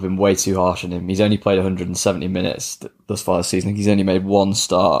think people have been way too harsh on him. He's only played 170 minutes thus far this season. He's only made 1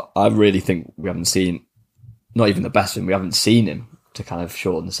 start. I really think we haven't seen, not even the best of him, we haven't seen him, to kind of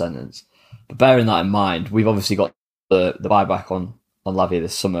shorten the sentence. But bearing that in mind, we've obviously got the buyback on Lavia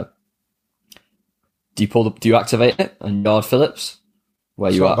this summer. Do you activate it and yard Phillips?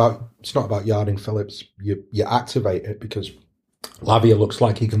 It's not about yarding Phillips. You activate it because Lavia looks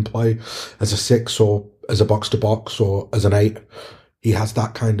like he can play as a 6 or as a box to box or as an 8. He has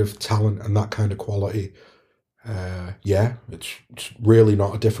that kind of talent and that kind of quality. It's really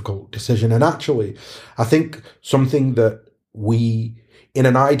not a difficult decision. And actually, I think something that in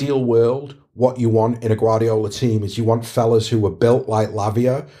an ideal world, what you want in a Guardiola team is you want fellas who are built like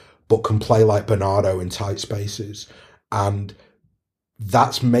Lavia, but can play like Bernardo in tight spaces. And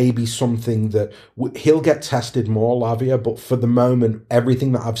that's maybe something that he'll get tested more, Lavia, but for the moment,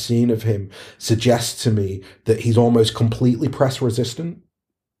 everything that I've seen of him suggests to me that he's almost completely press resistant.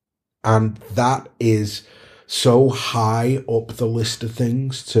 And that is so high up the list of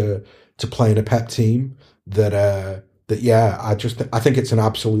things to play in a Pep team that I think it's an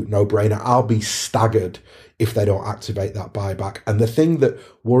absolute no-brainer. I'll be staggered if they don't activate that buyback. And the thing that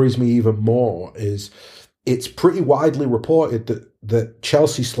worries me even more is it's pretty widely reported that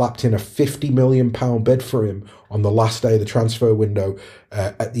Chelsea slapped in a £50 million bid for him on the last day of the transfer window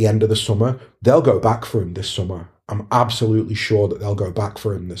at the end of the summer. They'll go back for him this summer. I'm absolutely sure that they'll go back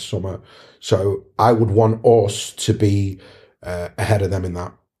for him this summer. So I would want us to be ahead of them in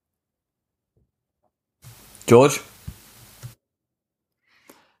that. George?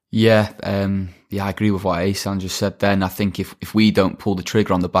 Yeah, I agree with what Asan just said then. I think if we don't pull the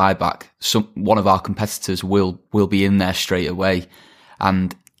trigger on the buyback, one of our competitors will be in there straight away.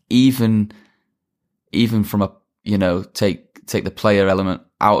 And even from a, take the player element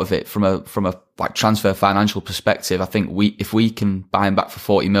out of it, from a like transfer financial perspective, I think if we can buy him back for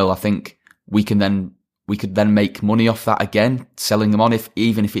 40 mil, I think we could then make money off that again, selling him on,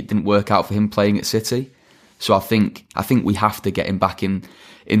 even if it didn't work out for him playing at City. So I think we have to get him back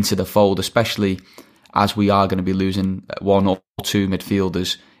into the fold, especially as we are going to be losing one or two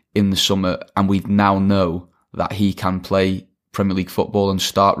midfielders in the summer, and we now know that he can play Premier League football and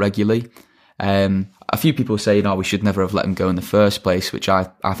start regularly. A few people are saying, we should never have let him go in the first place, which I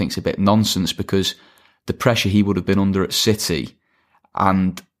think is a bit nonsense, because the pressure he would have been under at City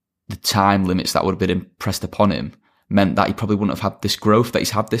and the time limits that would have been impressed upon him meant that he probably wouldn't have had this growth that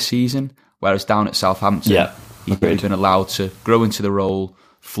he's had this season. Whereas down at Southampton, he's been allowed to grow into the role,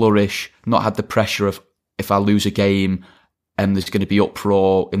 flourish, not had the pressure of, if I lose a game and there's going to be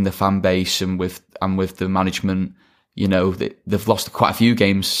uproar in the fan base and with the management. They've lost quite a few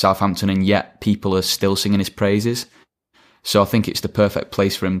games, Southampton, and yet people are still singing his praises. So I think it's the perfect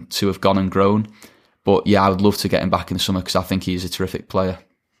place for him to have gone and grown. But yeah, I would love to get him back in the summer because I think he's a terrific player.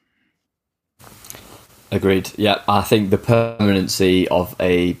 Agreed. Yeah, I think the permanency of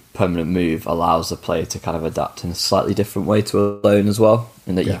a permanent move allows the player to kind of adapt in a slightly different way to a loan as well.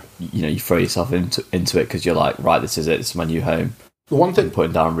 In that you throw yourself into it because you're like, right, this is it. This is my new home. The one thing, I'm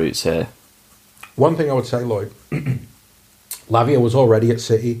putting down roots here. One thing I would say, Lloyd, Lavia was already at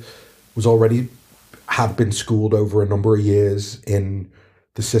City, had been schooled over a number of years in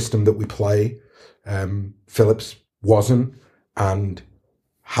the system that we play. Phillips wasn't and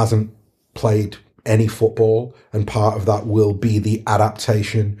hasn't played any football, and part of that will be the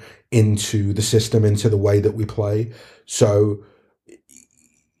adaptation into the system, into the way that we play. So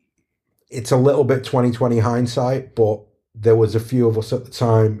it's a little bit 2020 hindsight, but there was a few of us at the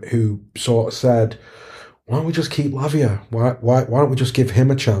time who sort of said, why don't we just keep Lavia? Why don't we just give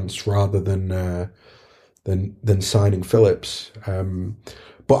him a chance rather than signing Phillips?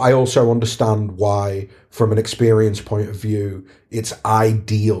 But I also understand why, from an experience point of view, it's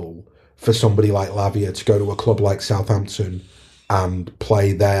ideal for somebody like Lavia to go to a club like Southampton and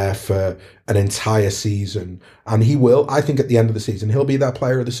play there for an entire season. And he will, I think at the end of the season, he'll be their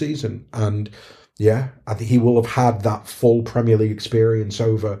player of the season. And yeah, I think he will have had that full Premier League experience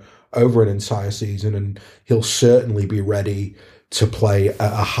over an entire season, and he'll certainly be ready to play at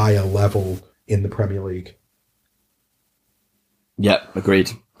a higher level in the Premier League. Yeah, agreed.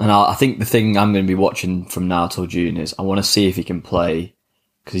 And I think the thing I'm going to be watching from now till June is I want to see if he can play,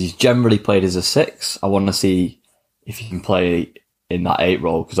 because he's generally played as a 6. I want to see if he can play in that 8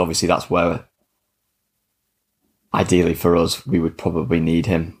 role, because obviously that's where, ideally for us, we would probably need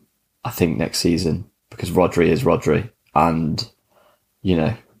him, I think, next season, because Rodri is Rodri, and,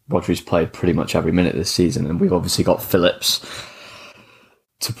 Rodri's played pretty much every minute this season, and we've obviously got Phillips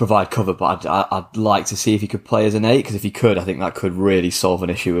to provide cover, but I'd like to see if he could play as an 8, because if he could, I think that could really solve an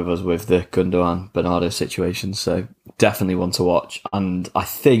issue with us with the Gundogan-Bernardo situation. So definitely one to watch. And I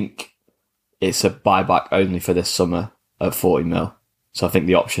think it's a buyback only for this summer at 40 mil. So I think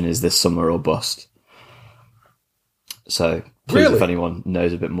the option is this summer or bust. So please, if anyone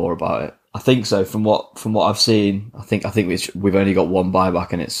knows a bit more about it. I think so. From what I've seen, I think we've only got one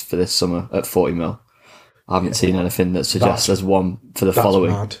buyback, and it's for this summer at 40 mil. I haven't seen anything that suggests there's one for the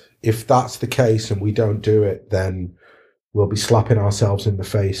following. Mad. If that's the case and we don't do it, then we'll be slapping ourselves in the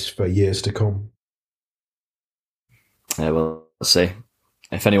face for years to come. Yeah, well, let's see.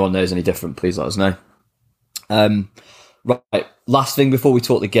 If anyone knows any different, please let us know. Right, last thing before we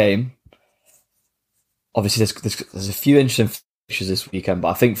talk the game. Obviously, there's a few interesting fixtures this weekend, but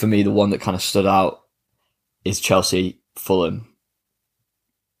I think for me, the one that kind of stood out is Chelsea-Fulham.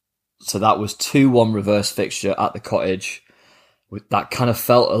 So that was 2-1 reverse fixture at the Cottage. That kind of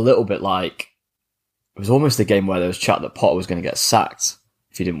felt a little bit like, it was almost a game where there was chat that Potter was going to get sacked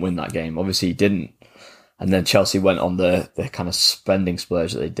if he didn't win that game. Obviously he didn't. And then Chelsea went on the kind of spending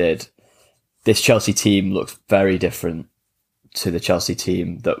splurge that they did. This Chelsea team looks very different to the Chelsea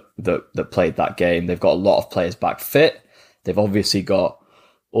team that played that game. They've got a lot of players back fit. They've obviously got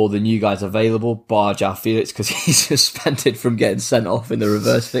all the new guys available, bar João Felix, because he's suspended from getting sent off in the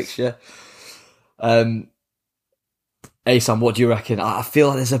reverse fixture. Asan, what do you reckon? I feel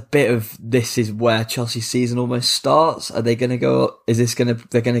like there's a bit of, this is where Chelsea's season almost starts. Are they going to go,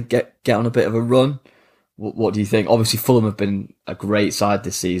 they're going to get on a bit of a run? What do you think? Obviously Fulham have been a great side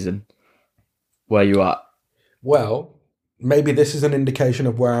this season. Where are you at? Well, maybe this is an indication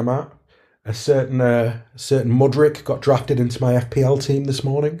of where I'm at. a certain Mudryk got drafted into my FPL team this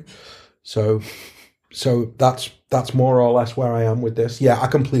morning. So that's more or less where I am with this. Yeah, I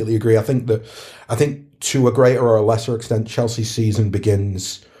completely agree. I think to a greater or a lesser extent, Chelsea's season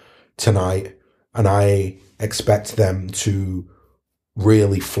begins tonight, and I expect them to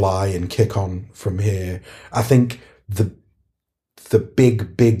really fly and kick on from here. I think the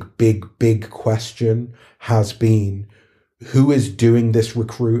big question has been, who is doing this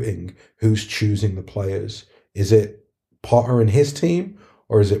recruiting? Who's choosing the players? Is it Potter and his team,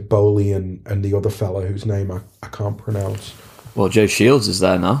 or is it Bowley and the other fella whose name I can't pronounce? Well, Joe Shields is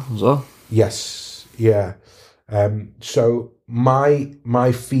there now as well. Yes, yeah. So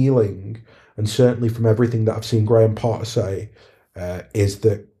my feeling, and certainly from everything that I've seen Graham Potter say, is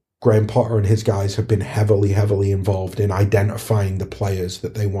that Graham Potter and his guys have been heavily involved in identifying the players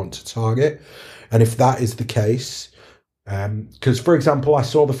that they want to target. And if that is the case, because, for example, I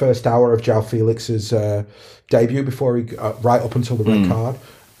saw the first hour of João Felix's debut before he right up until the red card,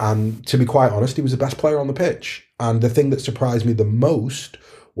 and to be quite honest, he was the best player on the pitch. And the thing that surprised me the most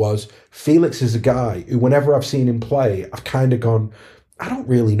was Felix is a guy who, whenever I've seen him play, I've kind of gone, I don't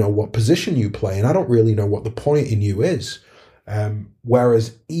really know what position you play, and I don't really know what the point in you is.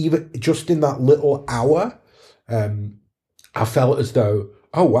 Whereas even just in that little hour, I felt as though,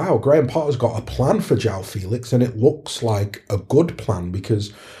 oh wow, Graham Potter's got a plan for João Felix, and it looks like a good plan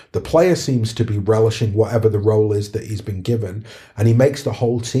because the player seems to be relishing whatever the role is that he's been given, and he makes the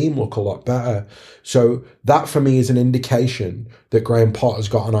whole team look a lot better. So that for me is an indication that Graham Potter's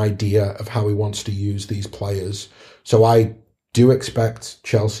got an idea of how he wants to use these players. So I do expect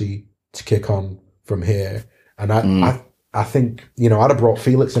Chelsea to kick on from here, and I think, I'd have brought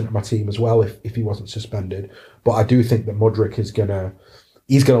Felix into my team as well if he wasn't suspended. But I do think that Mudryk is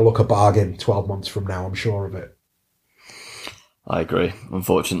he's gonna look a bargain 12 months from now. I'm sure of it. I agree,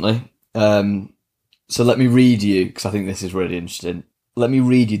 unfortunately. So let me read you, because I think this is really interesting. Let me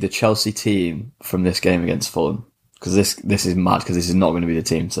read you the Chelsea team from this game against Fulham, because this is mad, because this is not going to be the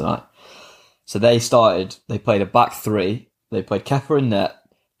team tonight. So they played a back three. They played Kepa in net,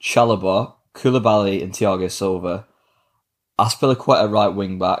 Chalobah, Koulibaly and Thiago Silva, Azpilicueta right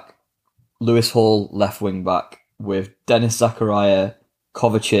wing back, Lewis Hall left wing back, with Dennis Zakaria,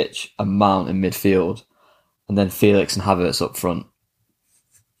 Kovacic and Mount in midfield, and then Felix and Havertz up front.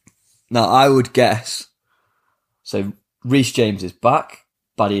 Now I would guess, so Reece James is back,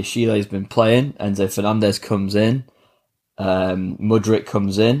 Badiashile has been playing, Enzo Fernandez comes in, Mudryk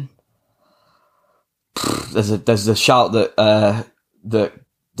comes in. There's a shout that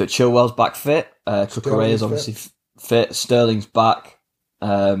Chilwell's back fit, Cucurella's obviously fit, Sterling's back.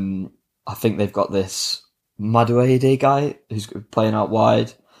 I think they've got this Madueke guy who's playing out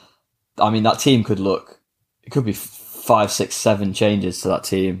wide. I mean, that team it could be 5, 6, 7 changes to that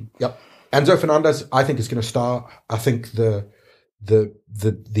team. Yep. Enzo Fernandez, I think, is going to start. I think the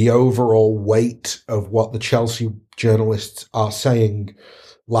overall weight of what the Chelsea journalists were saying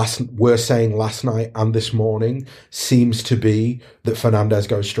last night and this morning seems to be that Fernandez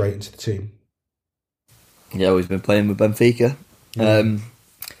goes straight into the team. Yeah, he's been playing with Benfica.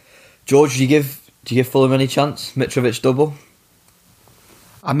 George, do you give Fulham any chance? Mitrovic double?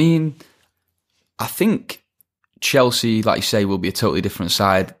 I mean, I think Chelsea, like you say, will be a totally different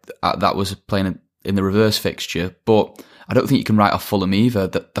side that was playing in the reverse fixture, but I don't think you can write off Fulham either.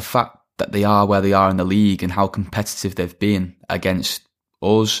 The fact that they are where they are in the league and how competitive they've been against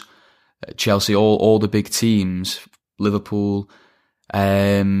us, Chelsea, all the big teams, Liverpool,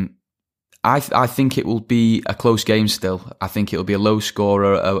 I think it will be a close game still. I think it'll be a low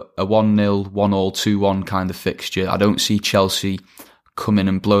scorer, a 1-0, 1-1, 2-1 kind of fixture. I don't see Chelsea coming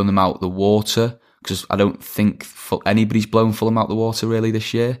and blowing them out the water, because I don't think anybody's blown Fulham out the water really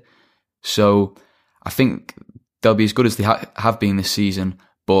this year. So I think they'll be as good as they have been this season,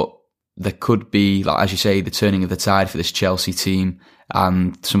 but there could be, like as you say, the turning of the tide for this Chelsea team,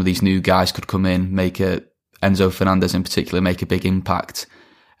 and some of these new guys could come in, Enzo Fernandez in particular, make a big impact.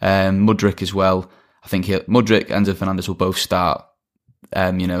 Mudryk as well. I think Mudryk, Enzo Fernandez will both start.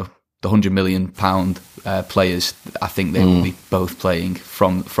 The £100 million players. I think they will be both playing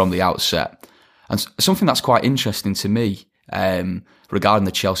from the outset. And something that's quite interesting to me regarding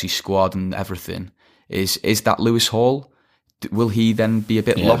the Chelsea squad and everything is that Lewis Hall. Will he then be a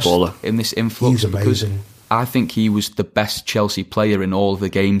bit lost in this influx? He's amazing. Because I think he was the best Chelsea player in all of the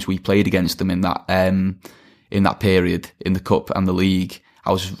games we played against them in that period in the Cup and the League.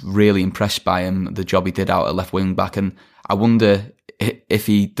 I was really impressed by him, the job he did out at left wing back, and I wonder if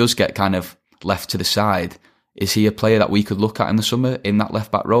he does get kind of left to the side, is he a player that we could look at in the summer in that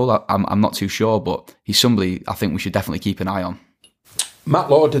left back role? I'm not too sure, but he's somebody I think we should definitely keep an eye on. Matt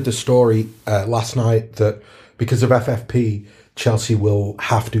Law did the story last night that because of FFP, Chelsea will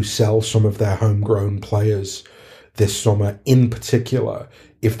have to sell some of their homegrown players this summer, in particular,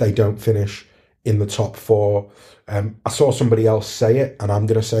 if they don't finish in the top four. I saw somebody else say it, and I'm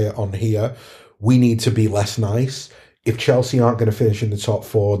going to say it on here. We need to be less nice. If Chelsea aren't going to finish in the top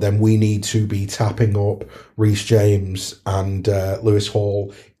four, then we need to be tapping up Reece James and Lewis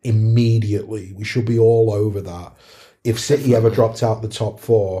Hall immediately. We should be all over that. If City ever dropped out the top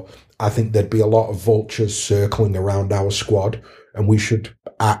four, I think there'd be a lot of vultures circling around our squad, and we should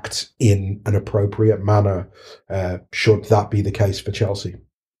act in an appropriate manner should that be the case for Chelsea.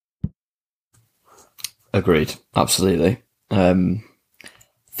 Agreed. Absolutely. I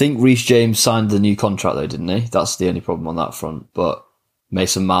think Reece James signed the new contract though, didn't he? That's the only problem on that front. But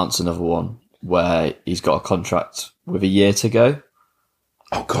Mason Mount's another one where he's got a contract with a year to go.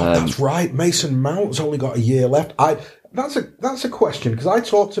 Oh God, that's right. Mason Mount's only got a year left. That's a question, because I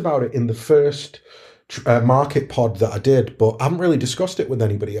talked about it in the first market pod that I did, but I haven't really discussed it with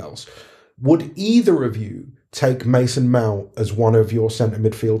anybody else. Would either of you take Mason Mount as one of your centre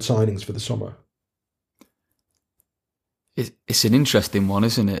midfield signings for the summer? It's an interesting one,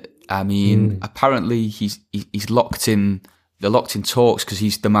 isn't it? I mean, apparently he's locked in. They're locked in talks because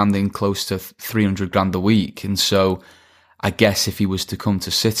he's demanding close to 300 grand a week, and so I guess if he was to come to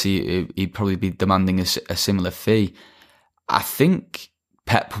City, he'd probably be demanding a similar fee. I think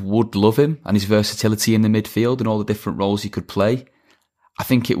Pep would love him and his versatility in the midfield and all the different roles he could play. I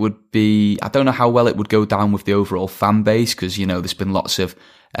think it would be, I don't know how well it would go down with the overall fan base, because, there's been lots of,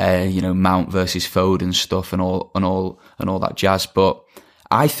 Mount versus Foden stuff and all that jazz. But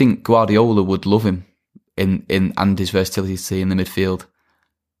I think Guardiola would love him and his versatility in the midfield.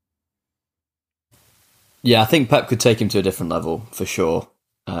 Yeah, I think Pep could take him to a different level for sure.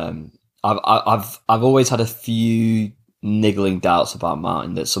 I've always had a few niggling doubts about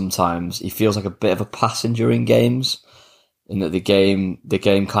Martin, that sometimes he feels like a bit of a passenger in games, and that the game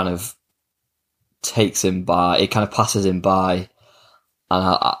kind of takes him by, it kind of passes him by,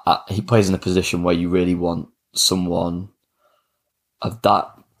 and he plays in a position where you really want someone of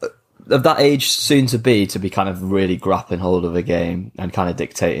that age soon to be kind of really grappling hold of a game and kind of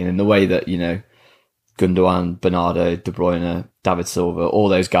dictating in the way that, Gundogan, Bernardo, De Bruyne, David Silva, all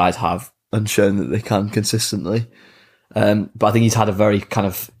those guys have, and shown that they can consistently. But I think he's had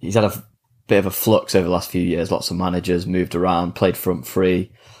a bit of a flux over the last few years. Lots of managers moved around, played front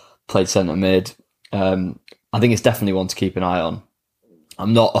three, played centre mid. I think it's definitely one to keep an eye on.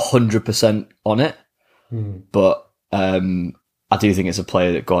 I'm not 100% on it, but I do think it's a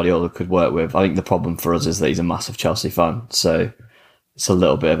player that Guardiola could work with. I think the problem for us is that he's a massive Chelsea fan, so it's a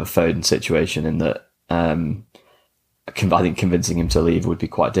little bit of a Foden situation in that I think convincing him to leave would be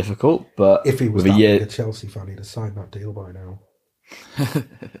quite difficult. But if he was a Chelsea fan, he'd have signed that deal by now.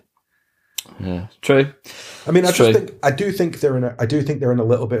 Yeah, true. I mean, I do think they're in a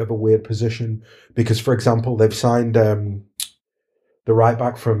little bit of a weird position, because, for example, they've signed the right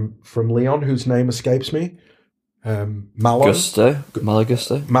back from Lyon, whose name escapes me. Malo Gusto. Malo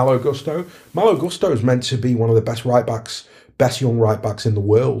Gusto is meant to be one of the best young right backs in the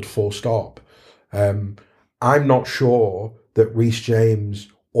world, full stop. I'm not sure that Reece James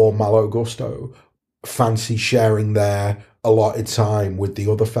or Malo Gusto fancy sharing their allotted time with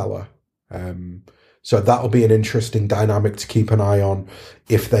the other fella. So that'll be an interesting dynamic to keep an eye on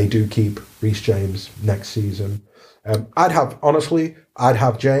if they do keep Reece James next season. I'd have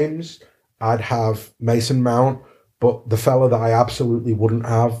James, I'd have Mason Mount, but the fella that I absolutely wouldn't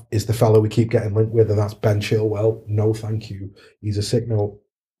have is the fella we keep getting linked with, and that's Ben Chilwell. No, thank you. He's a sick note.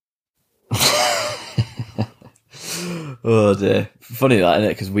 Oh dear. Funny that,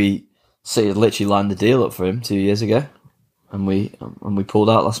 isn't it? Because we literally lined the deal up for him 2 years ago, and we pulled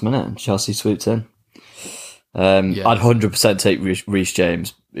out last minute, and Chelsea swooped in. I'd 100% take Reece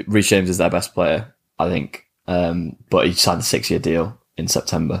James. Reece James is their best player, I think. But he signed a 6-year deal in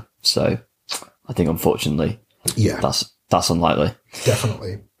September, so I think unfortunately, that's unlikely.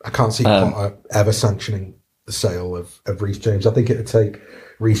 Definitely, I can't see Potter ever sanctioning the sale of Reece James. I think it'd take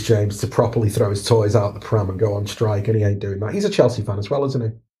Reece James to properly throw his toys out the pram and go on strike, and he ain't doing that. He's a Chelsea fan as well, isn't he?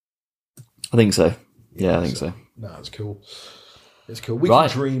 I think so. Yeah, I think so. No, it's cool. It's cool. We can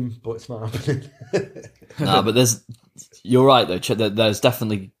dream, but it's not happening. No, but you're right though.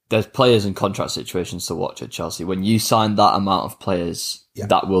 There's players and contract situations to watch at Chelsea. When you sign that amount of players,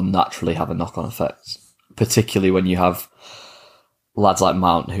 that will naturally have a knock-on effect, particularly when you have lads like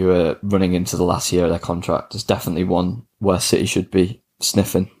Mount who are running into the last year of their contract. It's definitely one where City should be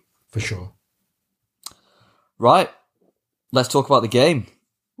sniffing. For sure. Right. Let's talk about the game.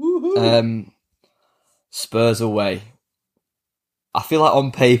 Woohoo! Spurs away. I feel like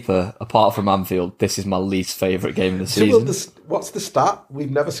on paper, apart from Anfield, this is my least favourite game of the season. What's the stat?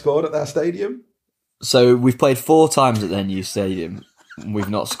 We've never scored at their stadium. So we've played 4 times at their new stadium. We've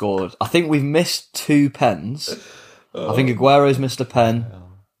not scored. I think we've missed 2 pens. I think Aguero's missed a pen,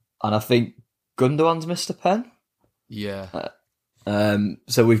 and I think Gundogan's missed a pen. Yeah.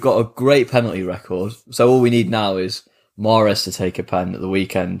 So we've got a great penalty record. So all we need now is Mahrez to take a pen at the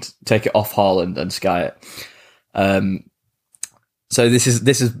weekend, take it off Haaland and sky it. So this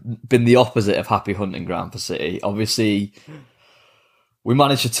has been the opposite of happy hunting ground for City. Obviously, we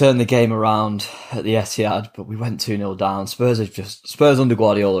managed to turn the game around at the Etihad, but we went 2-0 down. Spurs under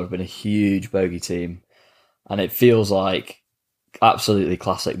Guardiola have been a huge bogey team, and it feels like absolutely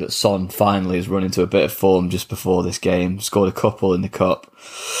classic that Son finally has run into a bit of form just before this game. Scored a couple in the cup.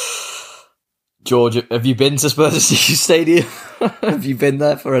 George, have you been to Spurs Stadium? Have you been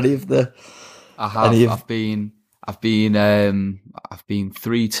there for any of the? I have. I've been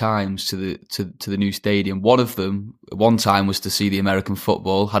 3 times to the new stadium. One time was to see the American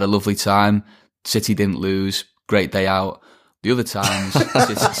football. Had a lovely time. City didn't lose. Great day out. The other times,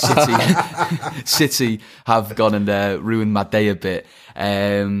 City have gone and ruined my day a bit.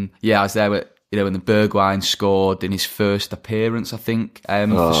 I was there when the Bergwijn scored in his first appearance, I think,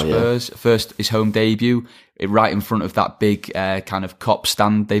 for Spurs. Yeah. First, his home debut, right in front of that big kind of cop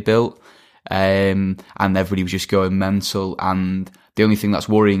stand they built. And everybody was just going mental. And the only thing that's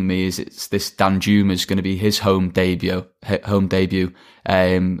worrying me is it's this Dan Juma's going to be his home debut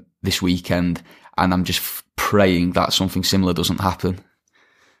this weekend. And I'm just praying that something similar doesn't happen.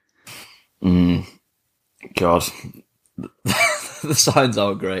 God, the signs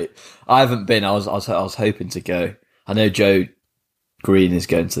aren't great. I haven't been. I was hoping to go. I know Joe Green is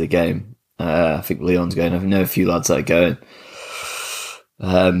going to the game. I think Leon's going. I know a few lads that are going.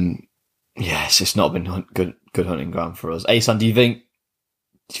 It's just not been good hunting ground for us. Asan, do you think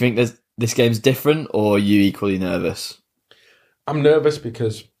this game's different, or are you equally nervous? I'm nervous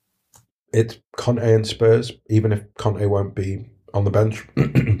because it's Conte and Spurs, even if Conte won't be on the bench.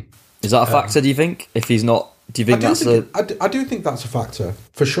 Is that a factor, do you think? If he's not, do you think I do think that's a factor.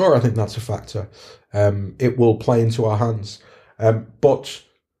 For sure, I think that's a factor. It will play into our hands. But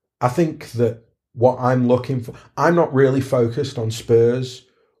I think that what I'm looking for, I'm not really focused on Spurs,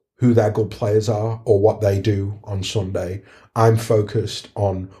 who their good players are or what they do on Sunday. I'm focused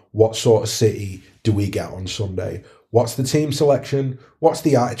on what sort of City do we get on Sunday. What's the team selection? What's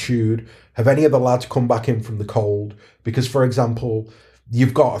the attitude? Have any of the lads come back in from the cold? Because, for example,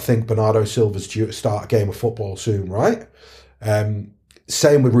 you've got to think Bernardo Silva's due to start a game of football soon, right?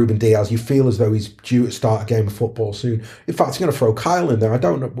 Same with Ruben Diaz. You feel as though he's due to start a game of football soon. In fact, he's going to throw Kyle in there. I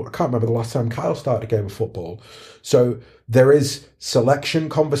can't remember the last time Kyle started a game of football. So there is selection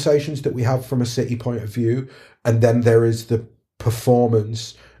conversations that we have from a City point of view. And then there is the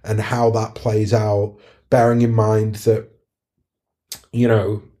performance and how that plays out, bearing in mind that,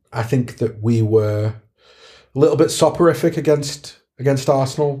 I think that we were a little bit soporific against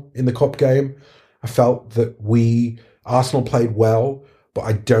Arsenal in the cup game. I felt that Arsenal played well, but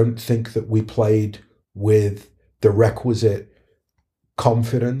I don't think that we played with the requisite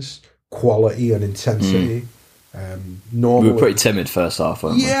confidence, quality and intensity. Normally, we were pretty timid first half,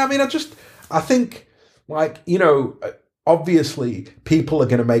 weren't we? Yeah, I think, obviously people are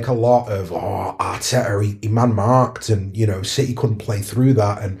going to make a lot of, Arteta, he man-marked and, City couldn't play through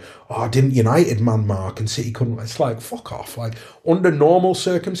that, and, didn't United man-mark and City couldn't. It's like, fuck off. Like, under normal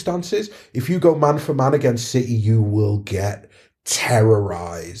circumstances, if you go man for man against City, you will get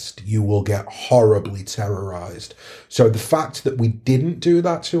terrorised. You will get horribly terrorised. So the fact that we didn't do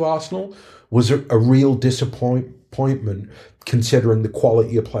that to Arsenal was a real disappointment, considering the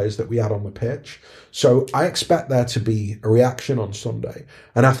quality of players that we had on the pitch. So I expect there to be a reaction on Sunday.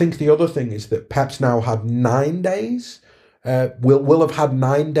 And I think the other thing is that Pep's now had 9 days. Will have had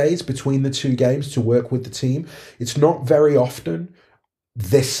 9 days between the 2 games to work with the team. It's not very often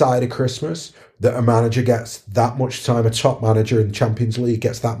this side of Christmas that a manager gets that much time, a top manager in the Champions League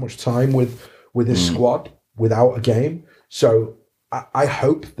gets that much time with his squad without a game. So I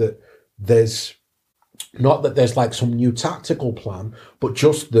hope that there's like some new tactical plan, but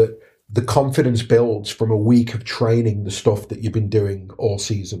just that the confidence builds from a week of training the stuff that you've been doing all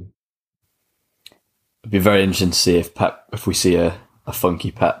season. It'd be very interesting to see if we see a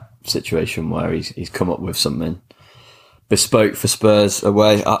funky Pep situation where he's come up with something bespoke for Spurs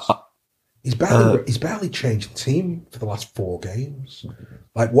away. He's barely changed the team for the last 4 games.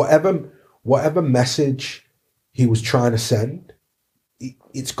 Like whatever message he was trying to send,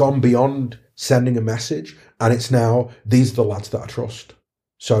 it's gone beyond sending a message, and it's now, these are the lads that I trust.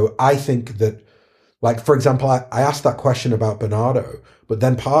 So I think that Like, for example, I asked that question about Bernardo, but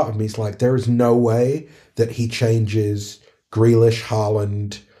then part of me is like, there is no way that he changes Grealish,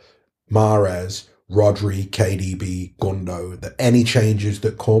 Haaland, Mahrez, Rodri, KDB, Gundo, that any changes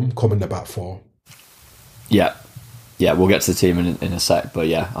that come in the back four. Yeah, we'll get to the team in a sec, but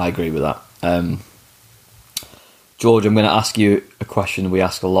yeah, I agree with that. George, I'm going to ask you a question we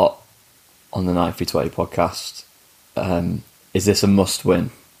ask a lot on the 9320 podcast. Is this a must-win?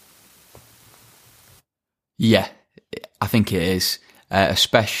 Yeah, I think it is,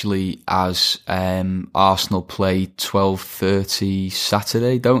 especially as Arsenal play 12:30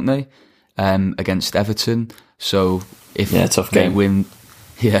 Saturday, don't they, against Everton? So if tough they game. win,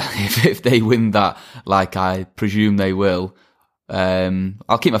 if they win that, like I presume they will,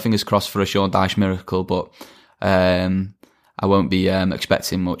 I'll keep my fingers crossed for a Sean Dyche miracle, but I won't be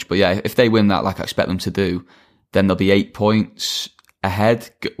expecting much. But yeah, if they win that, like I expect them to do, then they'll be 8 points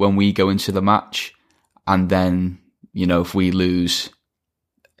ahead when we go into the match. And then, if we lose,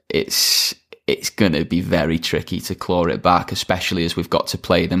 it's going to be very tricky to claw it back, especially as we've got to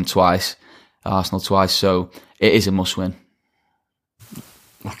play them twice, Arsenal twice. So it is a must-win.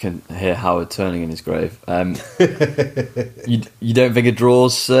 I can hear Howard turning in his grave. You don't think a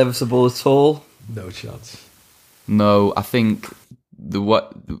draw's serviceable at all? No chance. No, I think the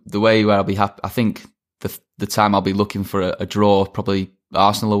way where I'll be happy, I think the time I'll be looking for a draw, probably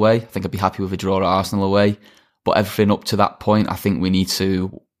Arsenal away. I think I'd be happy with a draw at Arsenal away. But everything up to that point, I think we need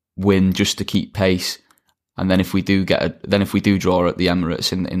to win just to keep pace. And then if we do draw at the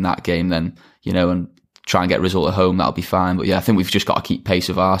Emirates in that game, then and try and get a result at home, that'll be fine. But yeah, I think we've just got to keep pace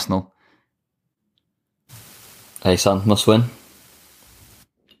with Arsenal. Hey, son, must win.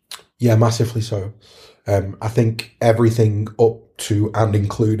 Yeah, massively so. I think everything up to and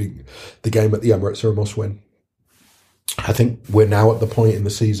including the game at the Emirates are a must win. I think we're now at the point in the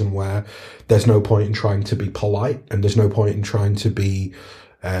season where there's no point in trying to be polite, and there's no point in trying to be,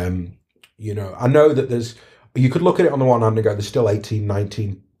 I know that you could look at it on the one hand and go, there's still 18,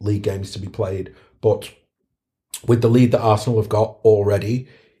 19 league games to be played, but with the lead that Arsenal have got already,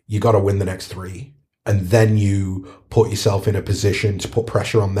 you got to win the next 3, and then you put yourself in a position to put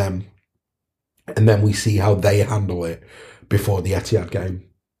pressure on them, and then we see how they handle it before the Etihad game.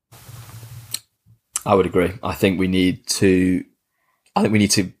 I would agree. I think we need to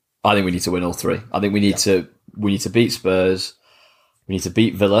win all 3. I think we need to beat Spurs. We need to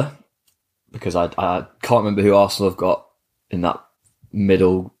beat Villa, because I can't remember who Arsenal have got in that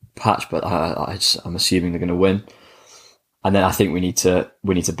middle patch, but I'm assuming they're going to win. And then I think we need to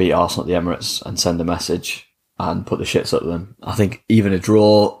beat Arsenal at the Emirates and send a message and put the shits up them. I think even a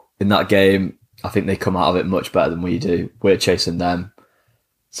draw in that game, I think they come out of it much better than we do. We're chasing them.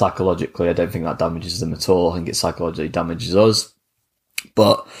 Psychologically, I don't think that damages them at all. I think it psychologically damages us.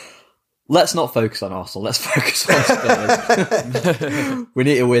 But let's not focus on Arsenal. Let's focus on Spurs. We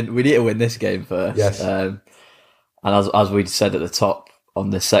need to win. We need to win this game first. Yes. And as we said at the top on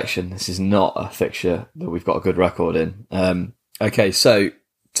this section, this is not a fixture that we've got a good record in. Okay, so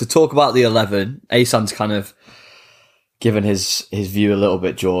to talk about the 11, Asan's kind of given his view a little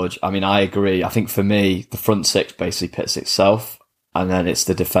bit, George. I mean, I agree. I think for me, the front 6 basically pits itself. And then it's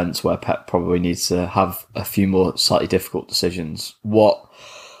the defence where Pep probably needs to have a few more slightly difficult decisions. What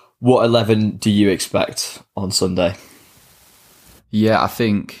 11 do you expect on Sunday? Yeah, I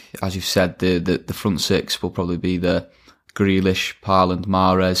think, as you've said, the front 6 will probably be the Grealish, Haaland,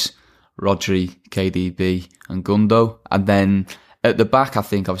 Mahrez, Rodri, KDB and Gundo. And then at the back, I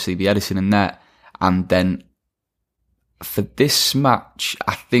think obviously be Edison and Net. And then for this match,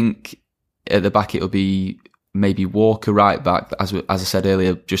 I think at the back it'll be maybe Walker right back, as I said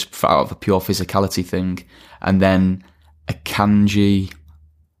earlier, just out of a pure physicality thing, and then Akanji,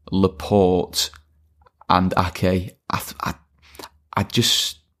 Laporte, and Ake. I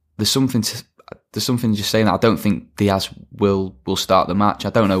just there's something just saying that I don't think Diaz will start the match. I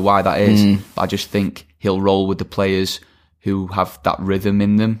don't know why that is, but I just think he'll roll with the players who have that rhythm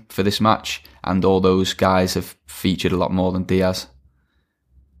in them for this match, and all those guys have featured a lot more than Diaz.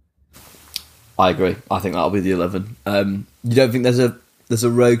 I agree. I think that'll be the 11. You don't think there's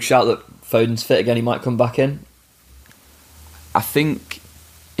a rogue shout that Foden's fit again? He might come back in. I think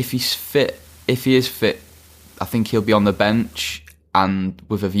if he is fit, I think he'll be on the bench and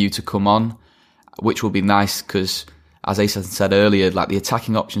with a view to come on, which will be nice because, as Asa said earlier, like the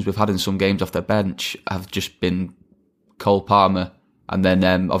attacking options we've had in some games off the bench have just been Cole Palmer and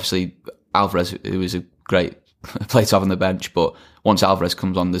then obviously Alvarez, who is a great player to have on the bench, but once Alvarez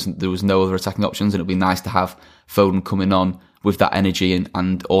comes on, there was no other attacking options, and it'd be nice to have Foden coming on with that energy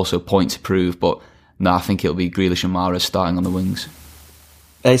and also point to prove. But no, I think it'll be Grealish and Mahrez starting on the wings.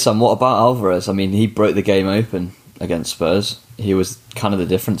 Hey Sam, what about Alvarez? I mean, he broke the game open against Spurs. He was kind of the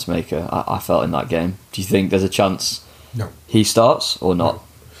difference maker, I felt, in that game. Do you think there's a chance No. he starts or not? No.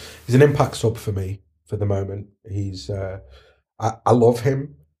 He's an impact sub for me for the moment. He's I love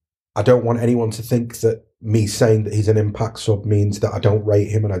him. I don't want anyone to think that me saying that he's an impact sub means that I don't rate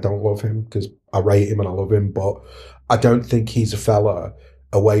him and I don't love him, because I rate him and I love him, but I don't think he's a fella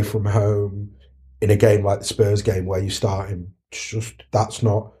away from home in a game like the Spurs game where you start him. Just, that's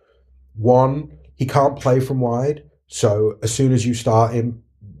not one. He can't play from wide. So as soon as you start him,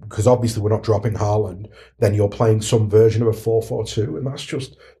 because obviously we're not dropping Haaland, then you're playing some version of a 4-4-2. And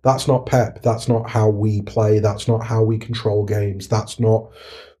that's not Pep. That's not how we play. That's not how we control games. That's not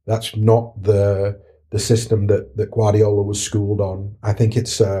the system that Guardiola was schooled on. I think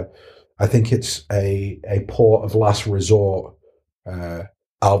it's a port of last resort,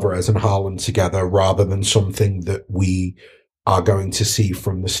 Alvarez and Haaland together, rather than something that we are going to see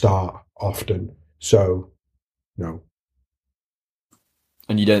from the start often. So, no.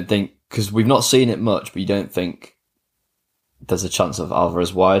 And you don't think, because we've not seen it much, but you don't think there's a chance of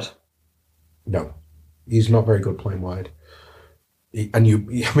Alvarez wide? No. He's not very good playing wide.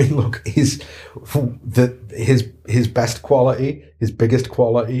 Look, his best quality, his biggest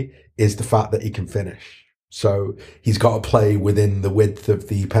quality is the fact that he can finish. So he's got to play within the width of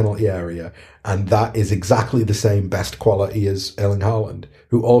the penalty area, and that is exactly the same best quality as Erling Haaland,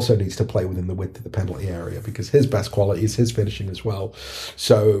 who also needs to play within the width of the penalty area, because his best quality is his finishing as well.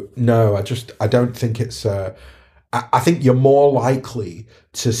 So no, I don't think it's. I think you're more likely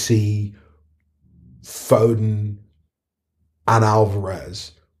to see Foden and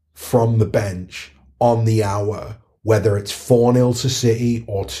Alvarez from the bench on the hour, whether it's 4-0 to City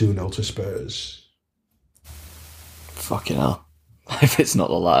or 2-0 to Spurs. Fucking hell. If it's not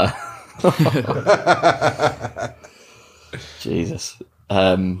the latter. Jesus.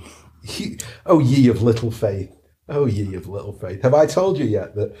 Oh, ye of little faith. Oh, ye of little faith. Have I told you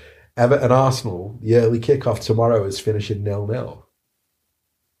yet that Everton Arsenal, the early kickoff tomorrow, is finishing 0-0?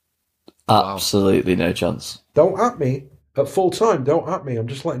 Absolutely no chance. Don't at me. At full time, don't at me. I'm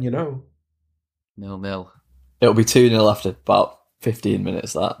just letting you know. 0-0. It'll be 2-0 after about 15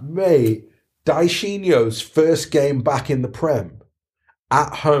 minutes, that. Mate, Daishinho's first game back in the Prem,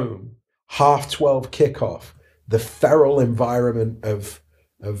 at home, 12:30 kickoff, the feral environment of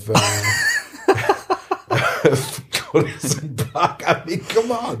Goodison Park. I mean,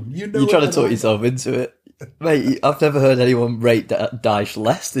 come on. You're trying to talk yourself into it. Mate, I've never heard anyone rate Daesh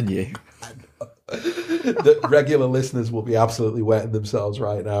less than you. The regular listeners will be absolutely wetting themselves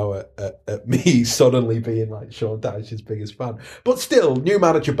right now at me suddenly being like Sean Dyche's biggest fan. But still, new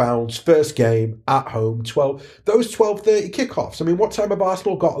manager bounce, first game at home, 12:30 kickoffs. I mean, what time have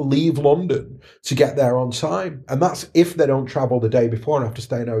Arsenal got to leave London to get there on time? And that's if they don't travel the day before and have to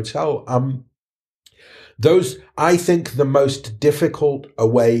stay in a hotel. Those, I think, the most difficult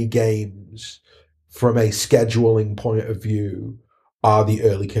away games from a scheduling point of view are the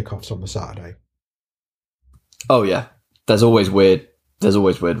early kickoffs on the Saturday. Oh yeah, there's always weird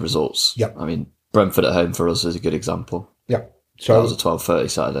results. Yep. I mean, Brentford at home for us is a good example. Yeah. So that was a 12:30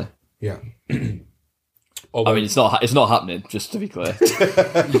 Saturday. Yeah. I mean, it's not happening, just to be clear.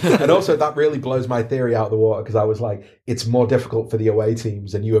 And also, that really blows my theory out of the water, because I was like, it's more difficult for the away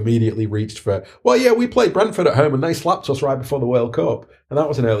teams, and you immediately reached for, well, yeah, we played Brentford at home and they slapped us right before the World Cup, and that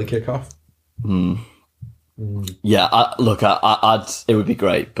was an early kickoff. Yeah, it would be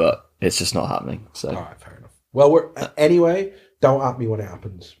great, but it's just not happening. So, all right, fair enough. Well, anyway, don't at me when it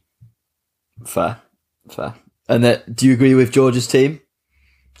happens. Fair. And do you agree with George's team?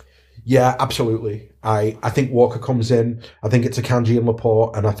 Yeah, absolutely. I think Walker comes in. I think it's Akanji and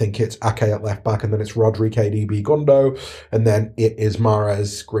Laporte, and I think it's Ake at left back, and then it's Rodri, KDB, Gundo, and then it is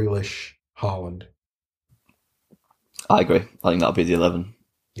Mahrez, Grealish, Haaland. I agree. I think that'll be the 11.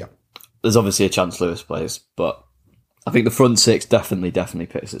 Yeah. There's obviously a chance Lewis plays, but I think the front six definitely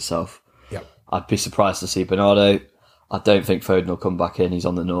picks itself. Yeah. I'd be surprised to see Bernardo. I don't think Foden will come back in. He's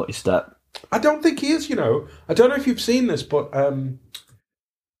on the naughty step. I don't think he is, I don't know if you've seen this, but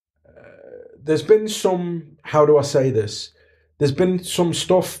there's been some, how do I say this? There's been some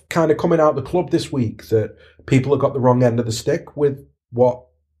stuff kind of coming out the club this week that people have got the wrong end of the stick with what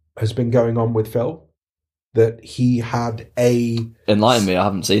has been going on with Phil. That he had Enlighten me, I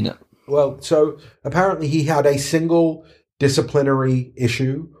haven't seen it. Well, so apparently he had a single disciplinary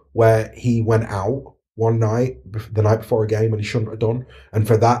issue where he went out one night, the night before a game, and he shouldn't have done. And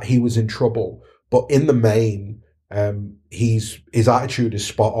for that, he was in trouble. But in the main, his attitude is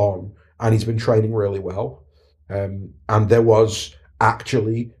spot on, and he's been training really well. And there was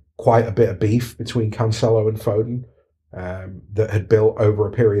actually quite a bit of beef between Cancelo and Foden that had built over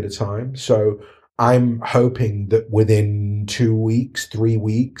a period of time. So I'm hoping that within 2 weeks, 3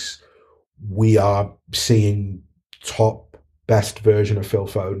 weeks, we are seeing top best version of Phil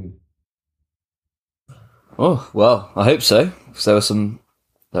Foden. Oh, well, I hope so. Because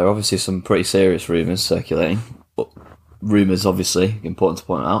there are obviously some pretty serious rumours circulating. Rumours, obviously, important to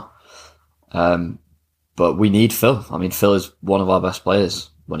point out. But we need Phil. I mean, Phil is one of our best players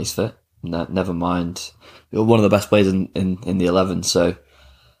when he's fit. Never mind, one of the best players in the 11. So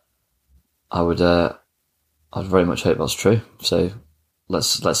I'd very much hope that's true. So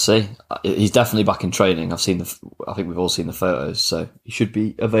let's see. He's definitely back in training. I think we've all seen the photos. So he should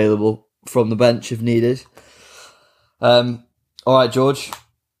be available from the bench if needed. All right, George,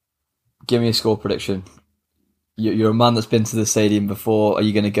 give me a score prediction. You're a man that's been to the stadium before. Are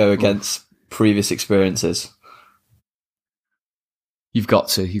you going to go against previous experiences? You've got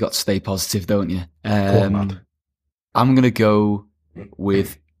to stay positive, don't you? Go on, I'm going to go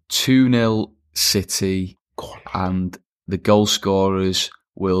with 2-0 City, and the goal scorers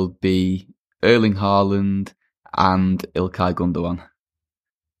will be Erling Haaland and Ilkay Gundogan.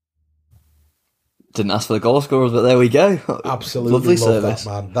 Didn't ask for the goal scorers, but there we go. Absolutely Lovely love service. that,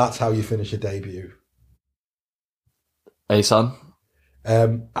 man. That's how you finish a debut. Hey, son.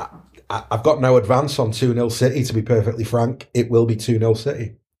 I've got no advance on 2-0 City, to be perfectly frank. It will be 2-0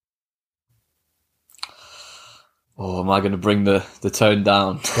 City. Oh, am I going to bring the tone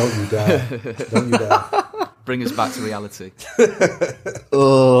down? Don't you dare. Don't you dare. Bring us back to reality.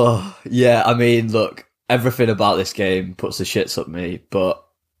 Oh, yeah. I mean, look, everything about this game puts the shits up me, but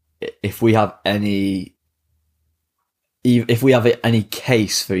if we have any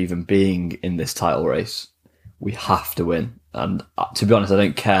case for even being in this title race, we have to win. And to be honest, I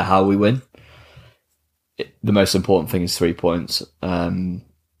don't care how we win. The most important thing is 3 points.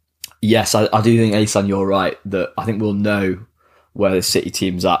 Yes, I do think, Asan, you're right, that I think we'll know where the City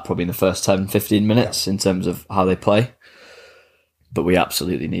team's at probably in the first 10, 15 minutes in terms of how they play. But we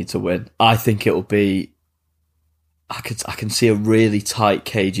absolutely need to win. I think it'll be... I can see a really tight,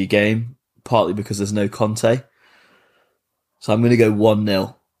 cagey game, partly because there's no Conte. So I'm going to go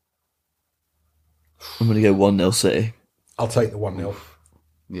 1-0. I'm going to go 1-0 City. I'll take the 1-0.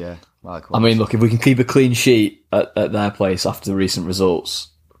 Yeah, likewise. I mean, look, if we can keep a clean sheet at their place after the recent results,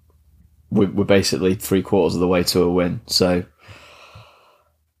 we're basically 3/4 of the way to a win. So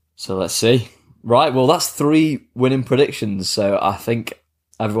let's see. Right, well, that's 3 winning predictions. So I think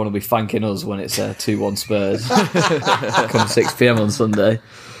everyone will be thanking us when it's 2-1 Spurs come 6 p.m. on Sunday.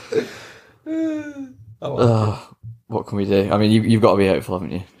 What can we do? I mean, you've got to be hopeful,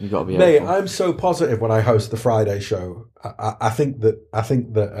 haven't you? You've got to be Mate, hopeful. I'm so positive when I host the Friday show. I think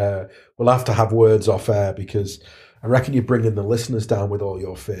that we'll have to have words off air, because I reckon you're bringing the listeners down with all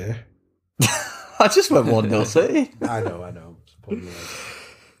your fear. I just went 1-0 City. I know.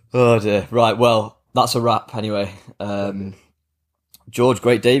 Oh dear. Right, well, that's a wrap anyway. George,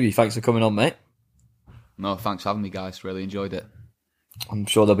 great debut. Thanks for coming on, mate. No, thanks for having me, guys. Really enjoyed it. I'm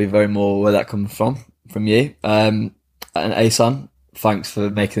sure there'll be very more where that comes from you. And Asan, thanks for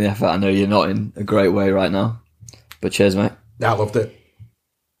making the effort. I know you're not in a great way right now, but cheers, mate. Yeah, I loved it.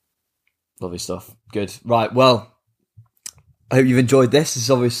 Lovely stuff. Good. Right, well, I hope you've enjoyed this. This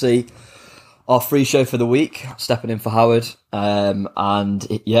is obviously our free show for the week, stepping in for Howard.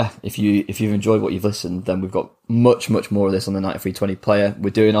 If you've enjoyed what you've listened, then we've got much more of this on the 9320 player.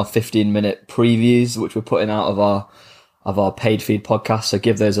 We're doing our 15-minute previews, which we're putting out of our paid feed podcast. So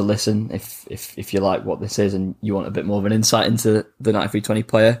give those a listen if you like what this is and you want a bit more of an insight into the 9320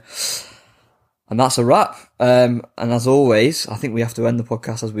 player. And that's a wrap. And as always, I think we have to end the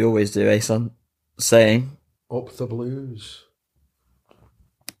podcast as we always do, Asan, saying, Up the Blues.